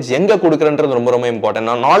நாலேஜ் எங்க கொடுக்குறன்றது ரொம்ப ரொம்ப இம்பார்ட்டன்ட்.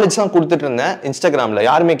 நான் நாலேஜ் தான் கொடுத்துட்டு இருந்தேன் இன்ஸ்டாகிராம்ல,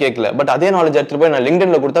 யாருமே கேட்கல. பட் அதே நாலேஜ் எடுத்துட்டு போய் நான்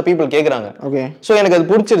லிங்க்டின்ல கொடுத்தா பீப்புள் கேட்குறாங்க. ஸோ எனக்கு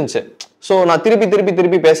அது பிடிச்சிருந்துச்சு. ஸோ நான்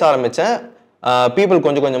திருப்பி பேச ஆரம்பிச்சேன். பீப்புள்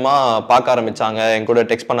கொஞ்சம் கொஞ்சமா பார்க்க ஆரம்பிச்சாங்க, என் கூட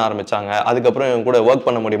டெக்ஸ்ட் பண்ண ஆரம்பிச்சாங்க. அதுக்கப்புறம் என் கூட ஒர்க்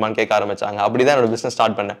பண்ண முடியுமான்னு கேட்க ஆரம்பிச்சாங்க. அப்படிதான் என்னோட பிசினஸ்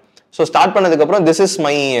ஸ்டார்ட் பண்ணேன். ஸோ ஸ்டார்ட் பண்ணதுக்கப்புறம் this is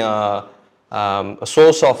my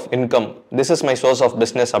source of income, this is my source of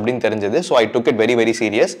business அப்படின்னு தெரிஞ்சது. So I took it very very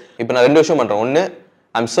serious. இப்போ நான் 2 விஷயம் பண்றேன். ஒன்று,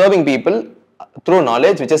 I am serving people through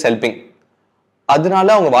knowledge which is helping. அதனால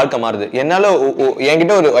அவங்க வாழ்க்கை மாறுது. என்னால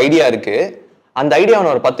என்கிட்ட ஒரு ஐடியா இருக்கு, அந்த ஐடியாவை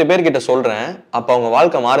நான் ஒரு 10 பேர்கிட்ட சொல்றேன், அப்ப அவங்க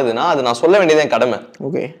வாழ்க்கை மாறுதுன்னா அது நான் சொல்ல வேண்டியதே கடமை.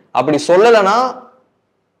 அப்படி சொல்லலைன்னா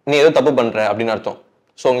நீ ஏதோ தப்பு பண்ற அப்படின்னு அர்த்தம்.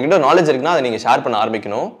 ஸோ உங்ககிட்ட நாலேஜ் இருக்குன்னா அதை நீங்க ஷேர் பண்ண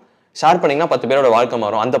ஆரம்பிக்கணும். ஷேர் பண்ணீங்கன்னா 10 பேரோட வாழ்க்கை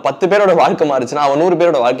மாறும். அந்த 10 பேரோட வாழ்க்கை மாறுச்சுன்னா அவன் 100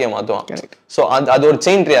 பேரோட வாழ்க்கையை மாற்றுவான். ஸோ அது ஒரு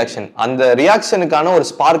செயின் ரியாக்ஷன். அந்த ரியாக்ஷனுக்கான ஒரு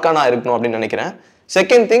ஸ்பார்க்கா நான் இருக்கணும் அப்படின்னு நினைக்கிறேன்.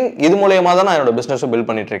 செகண்ட் திங், இது மூலயமா தான் நான் என்னோட பிசினஸும் பில்ட்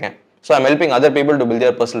பண்ணிட்டு இருக்கேன். So I'm helping other people to build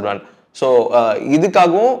their personal brand. So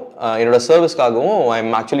இதுக்காகவும் என்னோட சர்வீஸ்க்காகவும் I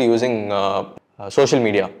am actually using social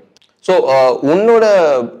media. So உன்னோட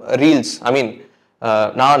ரீல்ஸ், ஐ மீன்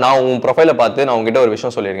நான் உன் ப்ரொஃபைலை பார்த்து நான் உங்ககிட்ட ஒரு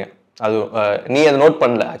விஷயம் சொல்லியிருக்கேன். அது நீ அதை நோட்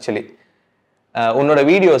பண்ணல. ஆக்சுவலி உன்னோட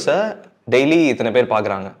வீடியோஸை டெய்லி இத்தனை பேர்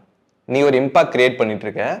பார்க்குறாங்க, நீ ஒரு இம்பாக்ட் கிரியேட் பண்ணிட்டு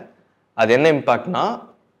இருக்க. அது என்ன இம்பாக்ட்னா,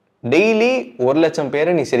 டெய்லி 1,00,000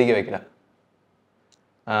 பேரை நீ சிரிக்க வைக்கிற.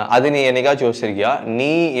 அது நீ என்னைக்காச்சும் யோசிச்சிருக்கியா? நீ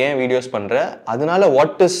ஏன் வீடியோஸ் பண்ற? அதனால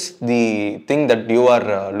what is the thing that you are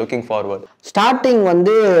looking forward? Starting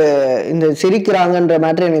வந்து இந்த சிரிக்கிறாங்கன்ற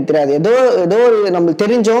மேட்டர் எனக்கு தெரியாது. ஏதோ ஒரு நம்மளுக்கு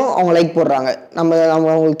தெரிஞ்சோம் அவங்க லைக் போடுறாங்க, நம்ம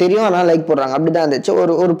அவங்களுக்கு தெரியும் அதனால லைக் போடுறாங்க, அப்படிதான் இருந்துச்சு.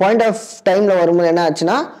 ஒரு பாயிண்ட் ஆஃப் டைம்ல வரும்போது என்ன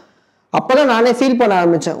ஆச்சுன்னா, அப்பதான் நானே ஃபீல் பண்ண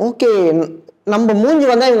ஆரம்பிச்சேன். ஓகே, நம்ம மூஞ்சி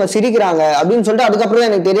வந்தா இவங்க சிரிக்கிறாங்க அப்படின்னு சொல்லிட்டு அதுக்கப்புறம்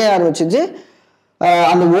தான் எனக்கு தெரிய ஆரம்பிச்சிச்சு.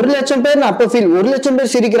 அந்த 1,00,000 பேர் நான் அப்போ ஃபீல் 1,00,000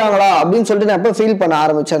 பேர் சிரிக்கிறாங்களா அப்படின்னு சொல்லிட்டு நான் எப்போ ஃபீல் பண்ண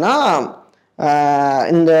ஆரம்பிச்சேன்னா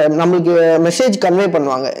இந்த நம்மளுக்கு மெசேஜ் கன்வே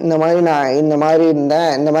பண்ணுவாங்க. இந்த மாதிரி நான் இந்த மாதிரி இருந்தேன்,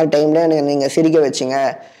 இந்த மாதிரி டைம்ல நீங்கள் சிரிக்க வச்சிங்க,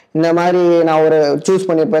 இந்த மாதிரி நான் ஒரு சூஸ்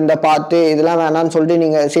பண்ணியிருப்பேன், இந்த பார்த்து இதெல்லாம் வேணான்னு சொல்லிட்டு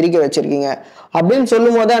நீங்கள் சிரிக்க வச்சிருக்கீங்க அப்படின்னு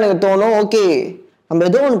சொல்லும் போது எனக்கு தோணும், ஓகே நம்ம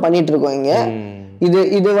ஏதோ ஒன்று பண்ணிட்டு இருக்கோம் இங்கே.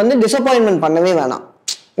 இது வந்து டிசப்பாயின்மெண்ட் பண்ணவே வேணாம்.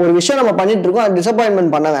 ஒரு விஷயம் நம்ம பண்ணிட்டு இருக்கோம், அது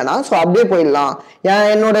டிசப்பாயின்மெண்ட் பண்ண வேணாம். ஸோ அப்படியே போயிடலாம்.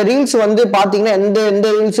 என்னோட ரீல்ஸ் வந்து பார்த்தீங்கன்னா எந்த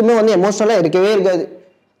ரீல்ஸுமே வந்து எமோஷனலாக இருக்கவே இருக்காது.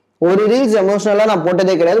 ஒரு ரீல்ஸ் எமோஷனலாக நான்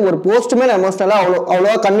போட்டதே கிடையாது. ஒரு போஸ்ட்டுமே நான் எமோஷனலாக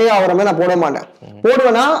அவ்வளோவா கன்வே ஆகிற மாதிரி நான் போட மாட்டேன்.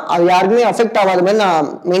 போடுவேன்னா அது யாருக்குமே அஃபெக்ட் ஆகாத மாதிரி நான்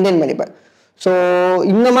மெயின்டைன் பண்ணிப்பேன். ஸோ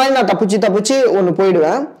இந்த மாதிரி நான் தப்பிச்சு ஒன்று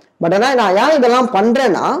போயிடுவேன். பட் ஆனால் நான் ஏன் இதெல்லாம்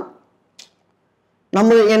பண்ணுறேன்னா,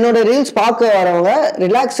 என்னோட ரீல்ஸ் பார்க்க வரவங்க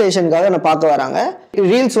ரிலாக்ஸேஷனுக்காக என்னை பார்க்க வராங்க.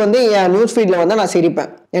 ரீல்ஸ் வந்து என் நியூஸ் ஃபீல்டில் வந்து நான்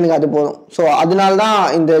சிரிப்பேன், எனக்கு அது போதும். ஸோ அதனால தான்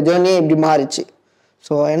இந்த ஜேர்னியே இப்படி மாறிச்சு.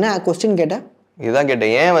 ஸோ என்ன கொஸ்டின் கேட்டேன்? இதுதான்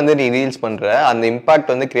கேட்டேன், ஏன் வந்து நீ ரீல்ஸ் பண்ற, அந்த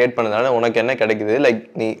இம்பாக்ட் வந்து கிரியேட் பண்ணதுனால உனக்கு என்ன கிடைக்குது, லைக்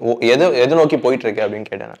நீ எது நோக்கி போயிட்டு இருக்க அப்படின்னு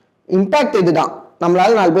கேட்டேன். இம்பாக்ட் இதுதான்,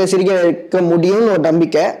 நம்மளால 4 பேர் சிரிக்க வைக்க முடியும்னு ஒரு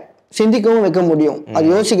நம்பிக்கை, சிந்திக்கவும் வைக்க முடியும். அது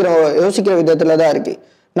யோசிக்கிற விதத்துல தான் இருக்கு.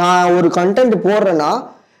 நான் ஒரு கண்டென்ட் போடுறேன்னா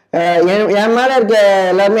என் மேல இருக்க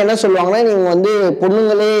எல்லாருமே என்ன சொல்லுவாங்கன்னா, நீங்க வந்து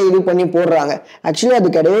பொண்ணுங்களே இது பண்ணி போடுறாங்க. ஆக்சுவலி அது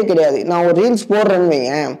கிடையவே கிடையாது. நான் ஒரு ரீல்ஸ் போடுறேன்னு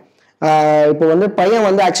வைங்க, இப்போ வந்து பையன்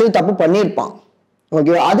வந்து ஆக்சுவலி தப்பு பண்ணியிருப்பான்,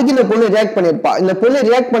 ஓகே, அதுக்கு இந்த பொண்ணு ரியாக்ட் பண்ணியிருப்பா. இந்த பொண்ணு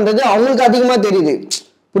ரியாக்ட் பண்றது அவங்களுக்கு அதிகமா தெரியுது,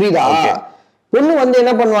 புரியுதா? பொண்ணு வந்து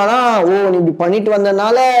என்ன பண்ணுவானா, ஓ நீ இப்படி பண்ணிட்டு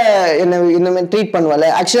வந்ததுனால என்ன இந்த மாதிரி ட்ரீட் பண்ணுவாள்.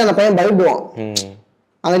 ஆக்சுவலி அந்த பையன் பயப்படுவான்,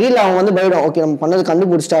 அந்த ரீல் அவன் வந்து பயப்படுவான். ஓகே நம்ம பண்ணது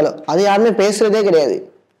கண்டுபிடிச்சிட்டாலும் அது யாருமே பேசுறதே கிடையாது.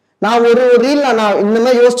 நான் ஒரு ரீல் நான் இந்த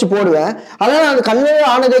மாதிரி யோசிச்சு போடுவேன், அதனால அது கன்வே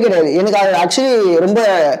ஆனதே கிடையாது. எனக்கு அது ஆக்சுவலி ரொம்ப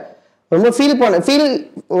ரொம்ப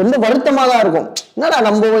வருத்தமாக தான் இருக்கும். என்னடா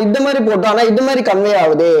நம்ம இந்த மாதிரி போட்டோம் ஆனா இது மாதிரி கன்வே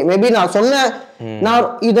ஆகுது. மேபி நான் சொன்னேன், நான்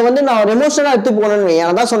இதை வந்து நான் ஒரு எமோஷனலா எடுத்து போனேன்னு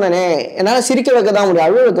நான் தான் சொன்னேனே, என்னால சிரிக்க வைக்க தான் முடியும்,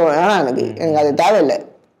 அழுவ வைக்க வேணாம். எனக்கு அது தேவையில்லை.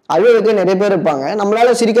 அழுவ வைக்க நிறைய பேர் இருப்பாங்க,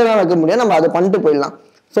 நம்மளால சிரிக்க தான் வைக்க முடியும், நம்ம அதை பண்ணிட்டு போயிடலாம்.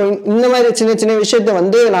 ஸோ இந்த மாதிரி சின்ன சின்ன விஷயத்த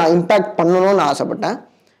வந்து நான் இம்பாக்ட் பண்ணணும்னு ஆசைப்பட்டேன்.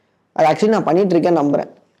 அது ஆக்சுவலி நான் பண்ணிட்டு இருக்கேன்,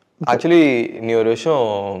 நம்புறேன். ஆக்சுவலி நீ ஒரு விஷயம்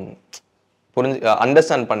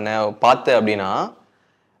அண்டர்ஸ்டாண்ட் பார்த்த அப்படின்னா,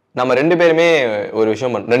 நம்ம 2 பேருமே ஒரு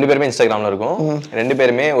விஷயம் 2 பேருமே இன்ஸ்டாகிராம்ல இருக்கோம், 2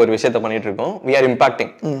 பேருமே ஒரு விஷயத்த பண்ணிட்டு இருக்கோம். we are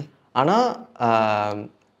impacting. ஆனா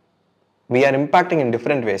we are impacting in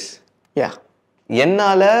different ways.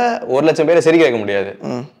 என்னால 1,00,000 பேரை சிரிக்க வைக்க முடியாது,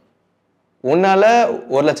 உன்னால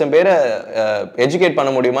 1,00,000 பேரை எஜுகேட்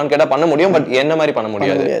பண்ண முடியுமான்னு கேட்டா பண்ண முடியும், பட் என்ன மாதிரி பண்ண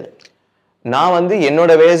முடியாது. நான் வந்து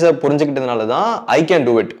என்னோட வேஸை புரிஞ்சுக்கிட்டதுனால தான் ஐ கேன்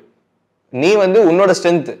டூ இட். நீ வந்து உன்னோட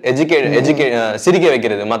ஸ்ட்ரென்த் சிரிக்க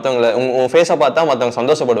வைக்கிறது, மற்றவங்களை உன் ஃபேஸை பார்த்தா மற்றவங்க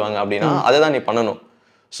சந்தோஷப்படுவாங்க அப்படின்னா அதை தான் நீ பண்ணணும்.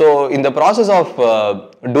 ஸோ இந்த ப்ராசஸ் ஆஃப்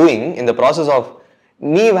டூயிங், இந்த ப்ராசஸ் ஆஃப்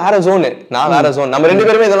நீ வேற ஜோனு, நான் வேற ஜோன், நம்ம 2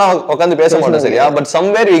 பேருமே இதெல்லாம் உட்காந்து பேச மாட்டோம், சரியா? But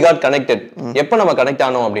somewhere we got connected. எப்போ நம்ம கனெக்ட்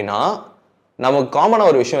ஆனோம் அப்படின்னா, நமக்கு காமனா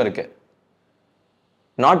ஒரு விஷயம் இருக்கு,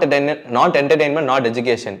 not entertainment, not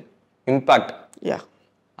education, impact.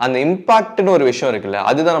 அந்த இம்பாக்ட்னு ஒரு விஷயம் இருக்குல்ல,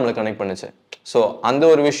 அதுதான் நம்மளை கனெக்ட் பண்ணுச்சு. ஸோ அந்த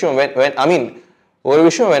ஒரு விஷயம் ஒரு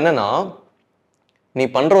விஷயம் என்னன்னா, நீ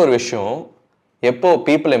பண்ற ஒரு விஷயம் எப்போ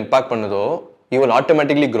பீப்புள் இம்பாக்ட் பண்ணுதோ யூ வில்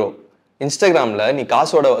ஆட்டோமேட்டிக்லி க்ரோ. இன்ஸ்டாகிராம்ல நீ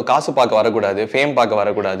காசு பார்க்க வரக்கூடாது, ஃபேம் பார்க்க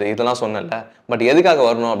வரக்கூடாது, இதெல்லாம் சொன்னல. பட் எதுக்காக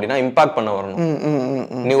வரணும் அப்படின்னா, இம்பாக்ட் பண்ண வரணும்.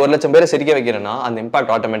 நீ 1,00,000 பேரை சிரிக்க வைக்கிறேன்னா அந்த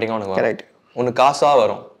இம்பாக்ட் ஆட்டோமேட்டிக்கா உனக்கு வரும். உனக்கு காசா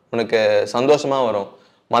வரும், உனக்கு சந்தோஷமா வரும்,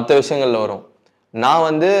 மற்ற விஷயங்கள்ல வரும். நான்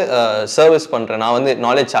வந்து சர்வீஸ் பண்றேன், நான் வந்து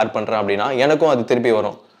நாலேஜ் ஷேர் பண்றேன் அப்படின்னா எனக்கும் அது திருப்பி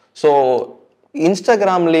வரும். ஸோ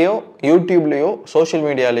இன்ஸ்டாகிராம்லேயோ யூடியூப்லேயோ சோஷியல்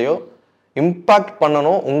மீடியாலேயோ இம்பாக்ட்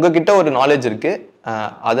பண்ணணும். உங்ககிட்ட ஒரு நாலேஜ் இருக்கு,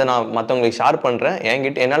 அதை நான் மற்றவங்களுக்கு ஷேர் பண்றேன்.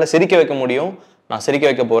 என்கிட்ட என்னால் சிரிக்க வைக்க முடியும், நான் சிரிக்க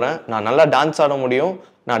வைக்க போறேன். நான் நல்லா டான்ஸ் ஆட முடியும்,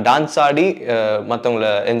 நான் டான்ஸ் ஆடி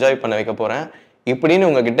மற்றவங்களை என்ஜாய் பண்ண வைக்க போறேன். இப்படின்னு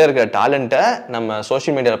உங்ககிட்ட இருக்கிற டேலண்ட்டை நம்ம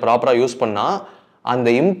சோஷியல் மீடியாவில் ப்ராப்பராக யூஸ் பண்ணா அந்த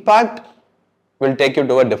impact will take you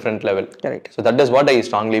to a different level. Correct. So that is what I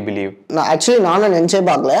strongly believe. நானும் நினைச்சே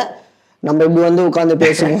பார்க்கல நம்ம இப்படி வந்து உட்காந்து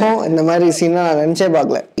பேசுவோம், இந்த மாதிரி சீனா நான் நினைச்சே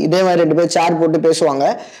பார்க்கல. இதே மாதிரி 2 பேர் சேர் போட்டு பேசுவாங்க,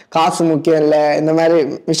 காசு முக்கியம் இல்லை, இந்த மாதிரி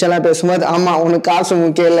விஷயம்லாம் பேசும்போது ஆமா உனக்கு காசு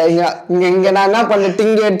முக்கியம் இல்லை, இங்க நான் என்ன பண்ண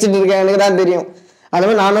டிங்கி அடிச்சுட்டு இருக்கேன் எனக்கு தான் தெரியும். அது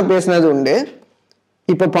மாதிரி நானும் பேசினது உண்டு.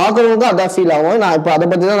 இப்போ பார்க்கறவங்க அதான் ஃபீல் ஆகும். நான் இப்போ அதை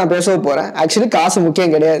பத்தி தான் நான் பேச போறேன். ஆக்சுவலி காசு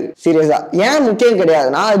முக்கியம் கிடையாது, சீரியஸா. ஏன் முக்கியம்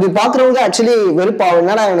கிடையாதுன்னா, இது பாக்குறவங்க ஆக்சுவலி வெறுப்பாகும்,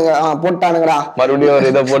 என்னடா இவனுங்க போட்டானுங்கடா, மறுபடியும் ஒரு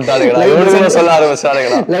இதை போட்டானுங்கடா, சொல்ல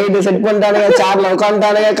ஆரம்பிச்சானுங்கடா, லைட் செட் பண்ணிட்டானுங்க, சேர்ல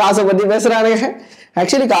உட்காந்துட்டானுங்க, காசை பத்தி பேசுறானுங்க.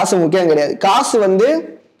 ஆக்சுவலி காசு முக்கியம் கிடையாது. காசு வந்து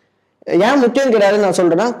ஏன் முக்கியம் கிடையாதுன்னு நான்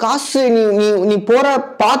சொல்றேன்னா, காசு நீ போற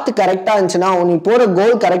பாத்து கரெக்டா இருந்துச்சுன்னா, நீ போற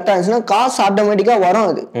கோல் கரெக்டா இருந்துச்சுன்னா காசு ஆட்டோமேட்டிக்கா வரும்.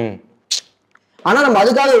 அது ஆனா நம்ம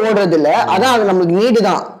அதுக்காக ஓடுறது இல்லை, அதான் அது நம்மளுக்கு நீடு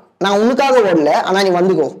தான். நான் உனக்காக ஓடல, ஆனா நீ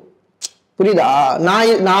வந்துக்கோ, புரியுதா?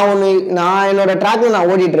 நான் என்னோட ட்ராக்ல நான்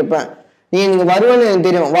ஓடிட்டு இருப்பேன், நீ இங்க வருவேன்னு எனக்கு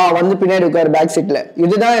தெரியும், வா வந்து பின்னாடி உட்காரு பேக் சீட்ல.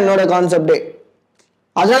 இதுதான் என்னோட கான்செப்டே.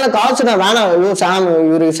 அதனால காசு நான் வேணாம்,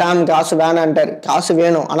 இவரு சாம் காசு வேணான்ட்டாரு. காசு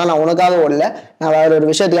வேணும், ஆனா நான் உனக்காக ஓடல, நான் வேற ஒரு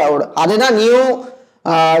விஷயத்துக்காக ஓட. அதுதான் நீயும்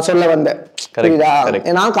சொல்ல வந்த. புரியுதா?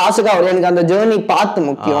 நான் காசுக்காக ஓட, எனக்கு அந்த ஜேர்னி பார்த்து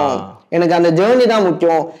முக்கியம், எனக்கு அந்த ஜேர்னி தான்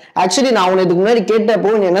முக்கியம். ஆக்சுவலி நான் உனக்கு முன்னாடி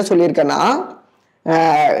கேட்டப்போ நீ என்ன சொல்லியிருக்கேன்னா,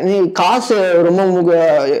 நீ காசு ரொம்ப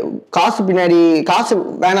காசு பின்னாடி காசு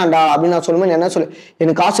வேணாண்டா அப்படின்னு நான் சொல்லுவேன். என்ன சொல்லு,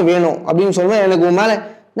 எனக்கு காசு வேணும் அப்படின்னு சொல்லுவேன். எனக்கு உன் மேல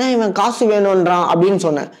நான் இவன் காசு வேணும்ன்றான் அப்படின்னு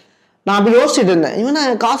சொன்னேன். நான் அப்படி யோசிச்சுட்டு இருந்தேன், இவன்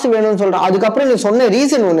நான் காசு வேணும்னு சொல்றான். அதுக்கப்புறம் நீ சொன்ன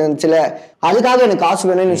ரீசன் ஒண்ணு இருந்துச்சுல, அதுக்காக எனக்கு காசு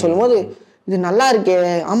வேணும்னு நீ சொல்லும் போது இது நல்லா இருக்கே,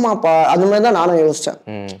 ஆமாப்பா, அது மாதிரி தான் நானும் யோசிச்சேன்.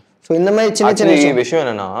 ஸோ இந்த மாதிரி சின்ன சின்ன விஷயம்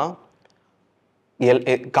என்னன்னா,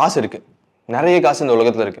 காசு இருக்கு, நிறைய காசு இந்த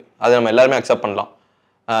உலகத்துல இருக்கு, அதை நம்ம எல்லாருமே அக்செப்ட் பண்ணலாம்.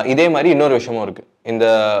 இதே மாதிரி இன்னொரு விஷயமும் இருக்கு. இந்த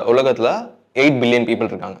உலகத்துல 8 பில்லியன் பீப்புள்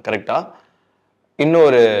இருக்காங்க, கரெக்டா?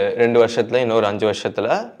 இன்னொரு 2 வருஷத்துல, இன்னொரு 5 வருஷத்துல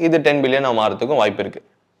இது 10 பில்லியன் மாறதுக்கும் வாய்ப்பு இருக்கு.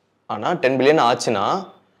 ஆனா 10 பில்லியன் ஆச்சுன்னா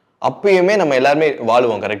அப்பயுமே நம்ம எல்லாருமே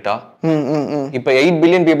வாழுவோம், கரெக்டா? இப்ப 8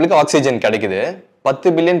 பில்லியன் பீப்புளுக்கு ஆக்சிஜன் கிடைக்குது, 10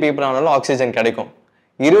 பில்லியன் பீப்புள் ஆனாலும் ஆக்சிஜன் கிடைக்கும்,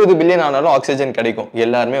 20 பில்லியன் ஆனாலும் ஆக்சிஜன் கிடைக்கும்,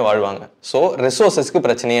 எல்லாருமே வாழ்வாங்க. ஸோ ரிசோர்ஸஸ்க்கு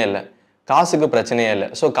பிரச்சனையே இல்லை, காசுக்கு பிரச்சனையே இல்லை.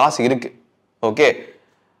 ஸோ காசு இருக்கு, ஓகே.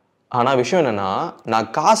 ஆனா விஷயம் என்னன்னா, நான்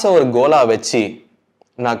காசை ஒரு கோலா வச்சு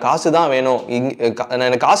நான் காசு தான் வேணும்,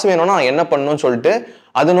 எனக்கு காசு வேணும்னா நான் என்ன பண்ணணும்னு சொல்லிட்டு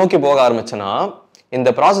அதை நோக்கி போக ஆரம்பிச்சேன்னா, இந்த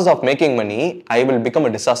process of making money I will become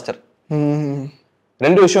a disaster.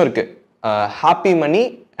 2 விஷயம் இருக்கு, ஹாப்பி மணி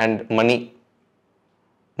அண்ட் மணி.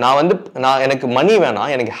 நான் எனக்கு மணி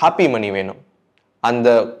வேணாம், எனக்கு ஹாப்பி மணி வேணும். அந்த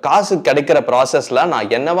காசு கிடைக்கிற ப்ராசஸ்ல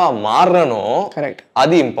நான் என்னவா மாறுறனோ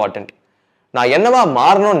அது இம்பார்ட்டன்ட். நான் என்னவா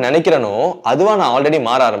மாறணும்னு நினைக்கிறேனோ அதுவா நான் ஆல்ரெடி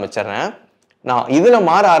மாற ஆரம்பிச்சிடுறேன். நான் இதுல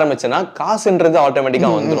மாற ஆரம்பிச்சேன்னா காசுன்றது ஆட்டோமேட்டிக்கா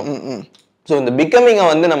வந்துடும். ஸோ இந்த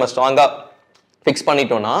பிகமிங்கை நம்ம ஸ்ட்ராங்கா ஃபிக்ஸ்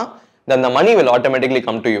பண்ணிட்டோம்னா the money will automatically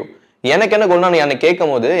come to you. எனக்கு என்ன கொள்ளணும், எனக்கு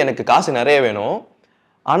கேட்கும் போது எனக்கு காசு நிறைய வேணும்,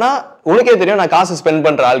 ஆனா உனக்கே தெரியும் நான் காசு ஸ்பெண்ட்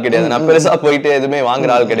பண்ற ஆள் கிடையாது, நான் பெருசா போயிட்டு எதுவுமே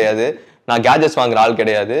வாங்குற ஆள் கிடையாது, நான் கேஜெட்ஸ் வாங்குற ஆள்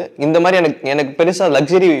கிடையாது. இந்த மாதிரி எனக்கு பெருசா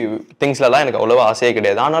லக்ஸரி திங்ஸ்ல எல்லாம் எனக்கு அவ்வளவா ஆசையே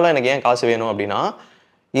கிடையாது. ஆனாலும் எனக்கு ஏன் காசு வேணும் அப்படின்னா,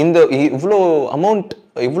 இந்த இவ்வளோ அமௌண்ட்,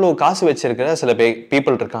 இவ்வளோ காசு வச்சிருக்கிற சில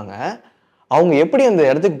பீப்புள் இருக்காங்க, அவங்க எப்படி அந்த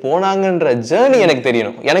இடத்துக்கு போனாங்கன்ற ஜேர்னி எனக்கு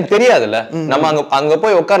தெரியணும். எனக்கு தெரியாதுல்ல, நம்ம அங்க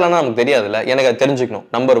போய் உட்காரலன்னா நமக்கு தெரியாதுல்ல, எனக்கு அது தெரிஞ்சுக்கணும்.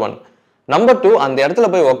 நம்பர் 1. நம்பர் 2, அந்த இடத்துல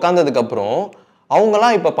போய் உட்கார்ந்ததுக்கு அப்புறம்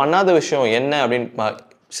அவங்கலாம் இப்ப பண்ணாத விஷயம் என்ன அப்படின்னு,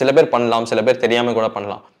 சில பேர் பண்ணலாம், சில பேர் தெரியாம கூட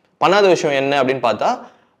பண்ணலாம். பண்ணாத விஷயம் என்ன அப்படின்னு பார்த்தா,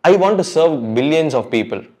 I want to serve billions of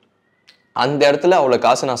people. அந்த இடத்துல அவ்வளவு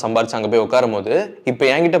காசு நான் சம்பாரிச்சு அங்க போய் உட்காரும் போது இப்ப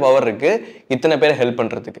என்கிட்ட பவர் இருக்கு இத்தனை பேரை ஹெல்ப்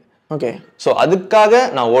பண்றதுக்கு. ஓகே, ஸோ அதுக்காக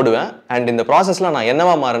நான் ஓடுவேன். அண்ட் இந்த ப்ராசஸ்ல நான்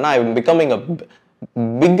என்னவா மாறேன்னா, I am becoming a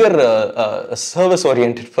bigger service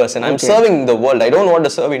oriented person. I am serving the world. I don't want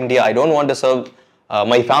to serve India, I don't want to serve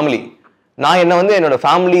my family. நான் என்னோட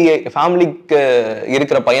ஃபேமிலிக்கு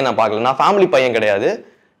இருக்கிற பையன் நான் பார்க்கல. நான் ஃபேமிலி பையன் கிடையாது,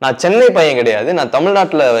 நான் சென்னை பையன் கிடையாது, நான்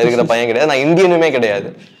தமிழ்நாட்டில் இருக்கிற பையன் கிடையாது, நான் இந்தியனுமே கிடையாது.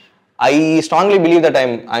 I strongly believe that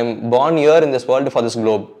I'm born here in this world for this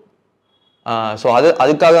globe. So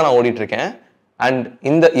அதுக்காக நான் ஓடிட்டு இருக்கேன். அண்ட்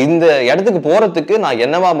இந்த இடத்துக்கு போறதுக்கு நான்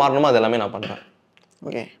என்னவா மாறணுமோ அது எல்லாமே நான் பண்றேன்.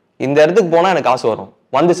 ஓகே, இந்த இடத்துக்கு போனா எனக்கு காசு வரும்,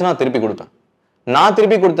 வந்துச்சுன்னா திருப்பி கொடுப்பேன். நான்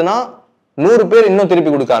திருப்பி கொடுத்தேன்னா 100 பேர் இன்னும்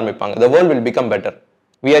திருப்பி கொடுக்க ஆரம்பிப்பாங்க. The world will become better.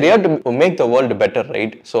 We are here to make the world better,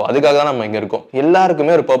 right? So அதுக்காக தான் நம்ம இங்க இருக்கோம்.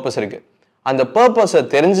 எல்லாருக்குமே ஒரு பர்பஸ் இருக்கு. அந்த பர்பஸை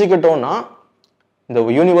தெரிஞ்சுக்கிட்டோம்னா the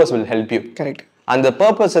universe will help you. Correct. அந்த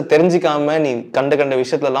பர்பஸை தெரிஞ்சிக்காம நீ கண்ட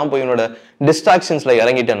விஷயத்துல எல்லாம் போய் உன்னோட டிஸ்ட்ராக்ஷன்ஸ்ல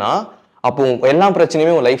இறங்கிட்டேன்னா அப்போ எல்லா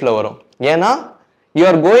பிரச்சனையுமே உன் லைஃப்ல வரும். ஏன்னா you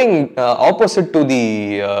are going opposite to the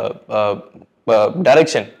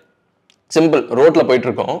direction. Simple, ரோட்ல போயிட்டு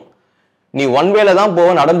இருக்கோம், நீ ஒன் வேல தான் போக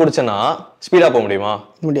நடம்பிடிச்சனா ஸ்பீடா போக முடியுமா?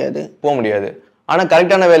 முடியாது, போக முடியாது. ஆனா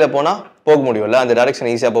கரெக்டான வேலை போனா போக முடியும்ல, அந்த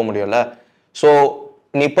டைரக்ஷன் ஈஸியா போக முடியும்ல. ஸோ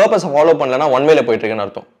நீ பர்பஸை ஃபாலோ பண்ணலன்னா ஒன் வேல போயிட்டு இருக்கேன்னு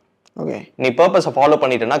அர்த்தம். ஓகே, நீ பர்பஸை ஃபாலோ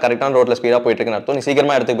பண்ணிட்டேன்னா கரெக்டான ரோட்ல ஸ்பீடா போயிட்டு இருக்குன்னு அர்த்தம், நீ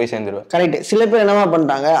சீக்கிரமா இடத்துக்கு போய் சேர்ந்துருவேன். கரெக்ட். சில பேர் என்னவா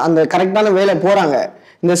பண்றாங்க, அந்த கரெக்டான வேலை போறாங்க,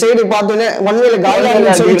 இந்த சைடு பார்த்தோன்னே ஒன் வேல காலியா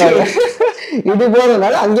இது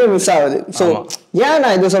போறதுனால அங்கேயே மிஸ் ஆகுது. ஸோ ஏன்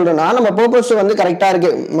நான் இது சொல்றேன்னா, நம்ம பர்பஸ் கரெக்டா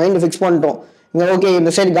இருக்கு, மைண்ட் ஃபிக்ஸ் பண்ணிட்டோம், இங்க ஓகே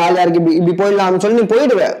இந்த சைடு காலியா இருக்கு, இப்படி போயிடலாம்னு சொல்லி நீ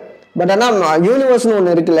போயிடுவேன். பட் ஆனா யூனிவர்ஸ்னு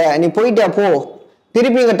ஒண்ணு இருக்குல்ல, நீ போயிட்டா போ,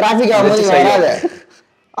 திருப்பி இங்க டிராபிக் ஆகும்போது வராத,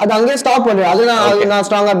 அது அங்கேயே ஸ்டாப் பண்ணுவேன். அது நான்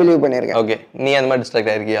ஸ்ட்ராங்கா பிலீவ் பண்ணிருக்கேன். ஓகே, நீ அந்த மாதிரி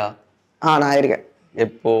டிஸ்ட்ராக்ட் ஆயிருக்கியா? நான் இருக்கேன்.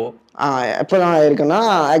 எப்போ நான் இருக்கேன்னா,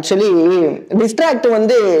 ஆக்சுவலி டிஸ்ட்ராக்ட்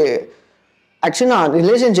ஆக்சுவலி நான்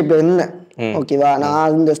ரிலேஷன்ஷிப்ல இருந்தேன். ஓகேவா,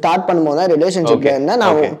 நான் இந்த ஸ்டார்ட் பண்ணும்போது தான் ரிலேஷன்ஷிப்ல இருந்தேன்.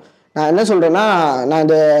 நான் என்ன சொல்றேன்னா, நான்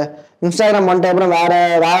இந்த இன்ஸ்டாகிராம் பண்ணிட்டேன், அப்புறம்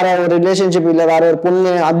வேற ஒரு ரிலேஷன்ஷிப் இல்லை, வேற ஒரு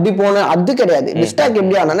பொண்ணு அப்படி போனேன், அது கிடையாது. டிஸ்ட்ராக்ட்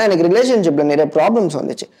எப்படி ஆனா, எனக்கு ரிலேஷன்ஷிப்ல நிறைய ப்ராப்ளம்ஸ்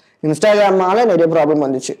வந்துச்சு. இன்ஸ்டாகிராமால நிறைய ப்ராப்ளம்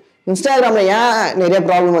வந்துச்சு. இன்ஸ்டாகிராமில் ஏன் நிறைய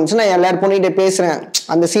ப்ராப்ளம் வந்துச்சுன்னா, எல்லாரும் பொண்ணுகிட்ட பேசுகிறேன்,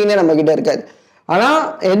 அந்த சீனே நம்ம கிட்ட இருக்காது. ஆனால்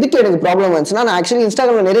எதுக்கு எனக்கு ப்ராப்ளம் வந்துச்சுன்னா, நான் ஆக்சுவலி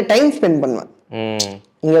இன்ஸ்டாகிராமில் நிறைய டைம் ஸ்பெண்ட் பண்ணுவேன்.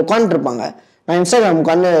 இங்கே உட்காந்துருப்பாங்க, நான் இன்ஸ்டாகிராம்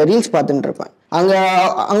உட்காந்து ரீல்ஸ் பார்த்துட்டு இருப்பேன்.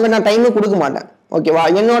 அங்கே நான் டைமும் கொடுக்க மாட்டேன். ஓகேவா,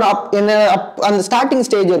 அந்த ஸ்டார்டிங்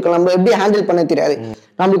ஸ்டேஜ் இருக்கும், நம்ம எப்படி ஹேண்டில் பண்ண தெரியாது.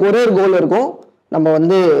 நம்மளுக்கு ஒரே ஒரு கோல் இருக்கும், நம்ம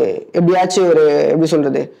வந்து எப்படியாச்சும் எப்படி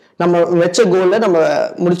சொல்றது, நம்ம வச்ச கோல்ல நம்ம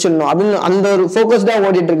முடிச்சிடணும் அப்படின்னு அந்த ஒரு ஃபோக்கஸ்டாக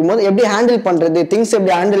ஓடிட்டு இருக்கும்போது எப்படி ஹேண்டில் பண்றது, திங்ஸ்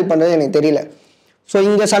எப்படி ஹேண்டில் பண்றது எனக்கு தெரியல. ஸோ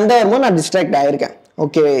இங்கே சண்டை வரும்போது நான் டிஸ்ட்ராக்ட் ஆயிருக்கேன்.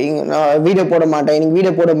 ஓகே, நான் வீடியோ போட மாட்டேன், எனக்கு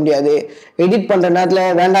வீடியோ போட முடியாது, எடிட் பண்ணுற நேரத்தில்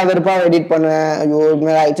வேண்டாம் வெறுப்பாக எடிட் பண்ணுவேன், ஐயோ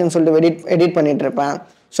மேலே ஆயிடுச்சுன்னு சொல்லிட்டு எடிட் பண்ணிட்டு இருப்பேன்.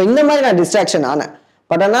 ஸோ இந்த மாதிரி நான் டிஸ்ட்ராக்ஷன் ஆனேன்.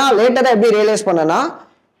 பட் ஆனால் லேட்டராக எப்படி ரியலைஸ் பண்ணேன்னா,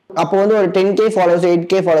 அப்போ வந்து ஒரு 10K ஃபாலோவர்ஸ்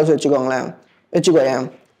 8K ஃபாலோவர்ஸ் வச்சுக்கோங்களேன்,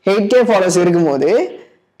 8K ஃபாலோவர்ஸ் இருக்கும்போது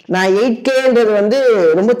நான் 8Kன்றது வந்து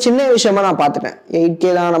ரொம்ப சின்ன விஷயமா நான் பார்த்துட்டேன்.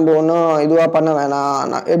 8K தான், நம்ம ஒன்றும் இதுவாக பண்ண வேணாம்,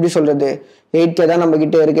 நான் எப்படி சொல்றது, 8K தான் நம்ம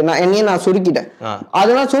கிட்ட இருக்கு, நான் சுருக்கிட்டேன்.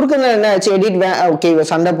 அதெல்லாம் சுருக்குறது என்ன ஆச்சு, எடிட் ஓகே இவ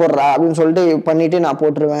சண்டை போடுறா அப்படின்னு சொல்லிட்டு பண்ணிட்டு நான்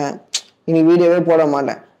போட்டுருவேன், இனி வீடியோவே போட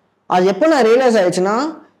மாட்டேன். அது எப்போ நான் ரியலைஸ் ஆயிடுச்சுன்னா,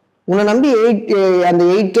 உன்னை நம்பி அந்த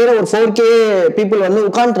 8K ஒரு 4K பீப்புள் வந்து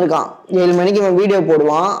உட்காந்துருக்கான், 7 மணிக்கு இவன் வீடியோ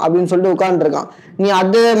போடுவான் அப்படின்னு சொல்லிட்டு உட்காந்துருக்கான். நீ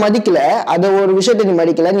அதை மதிக்கல, அதை ஒரு விஷயத்த நீ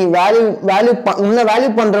மதிக்கல, நீ உன்னை வேல்யூ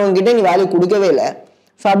பண்றவங்க கிட்ட நீ வேல்யூ கொடுக்கவே இல்லை.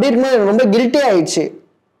 ஸோ அப்படி இருக்கும்போது ரொம்ப கில்ட்டே ஆயிடுச்சு.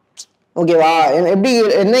 ஓகேவா, எப்படி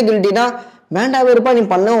என்ன கில்ட்டினா, வேண்டாம் வெறுப்பா நீ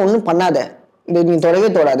பண்ண ஒன்றும் பண்ணாத, நீ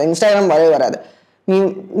தொடவே தொடாத, இன்ஸ்டாகிராம் வரவே வராது.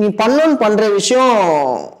 நீ பண்ணணும்னு பண்ற விஷயம்,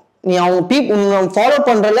 நீ அவங்க ஃபாலோ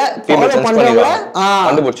பண்றவங்கள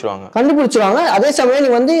கண்டுபிடிச்சிருவாங்க. அதே சமயம் நீ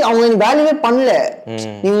வந்து அவங்க நீ வேல்யூவே பண்ணல,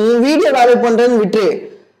 நீ வீடியோ வேல்யூ பண்றதுன்னு விட்டு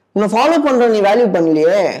உன்னை ஃபாலோ பண்ற நீ வேல்யூ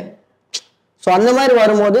பண்ணலையே. ஸோ அந்த மாதிரி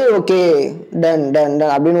வரும்போது ஓகே டன் டன்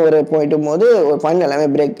டன் அப்படின்னு ஒரு போயிட்டும் போது ஒரு பாயிண்ட் எல்லாமே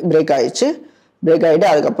பிரேக் ஆயிடுச்சு. பிரேக் ஆகிட்டு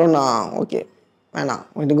அதுக்கப்புறம் நான் ஓகே வேணாம்,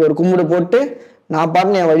 இதுக்கு ஒரு கும்பிடு போட்டு நான்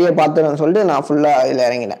பாட்டு என் வழியை பார்த்துறேன்னு சொல்லிட்டு நான் ஃபுல்லாக இதில்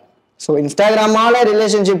இறங்கினேன். ஸோ இன்ஸ்டாகிராமால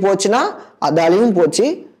ரிலேஷன்ஷிப் போச்சுன்னா அதாலையும் போச்சு,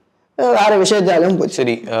 வேற விஷயத்தாலையும் போச்சு.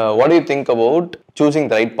 சரி, what to you think about choosing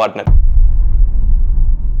the right partner?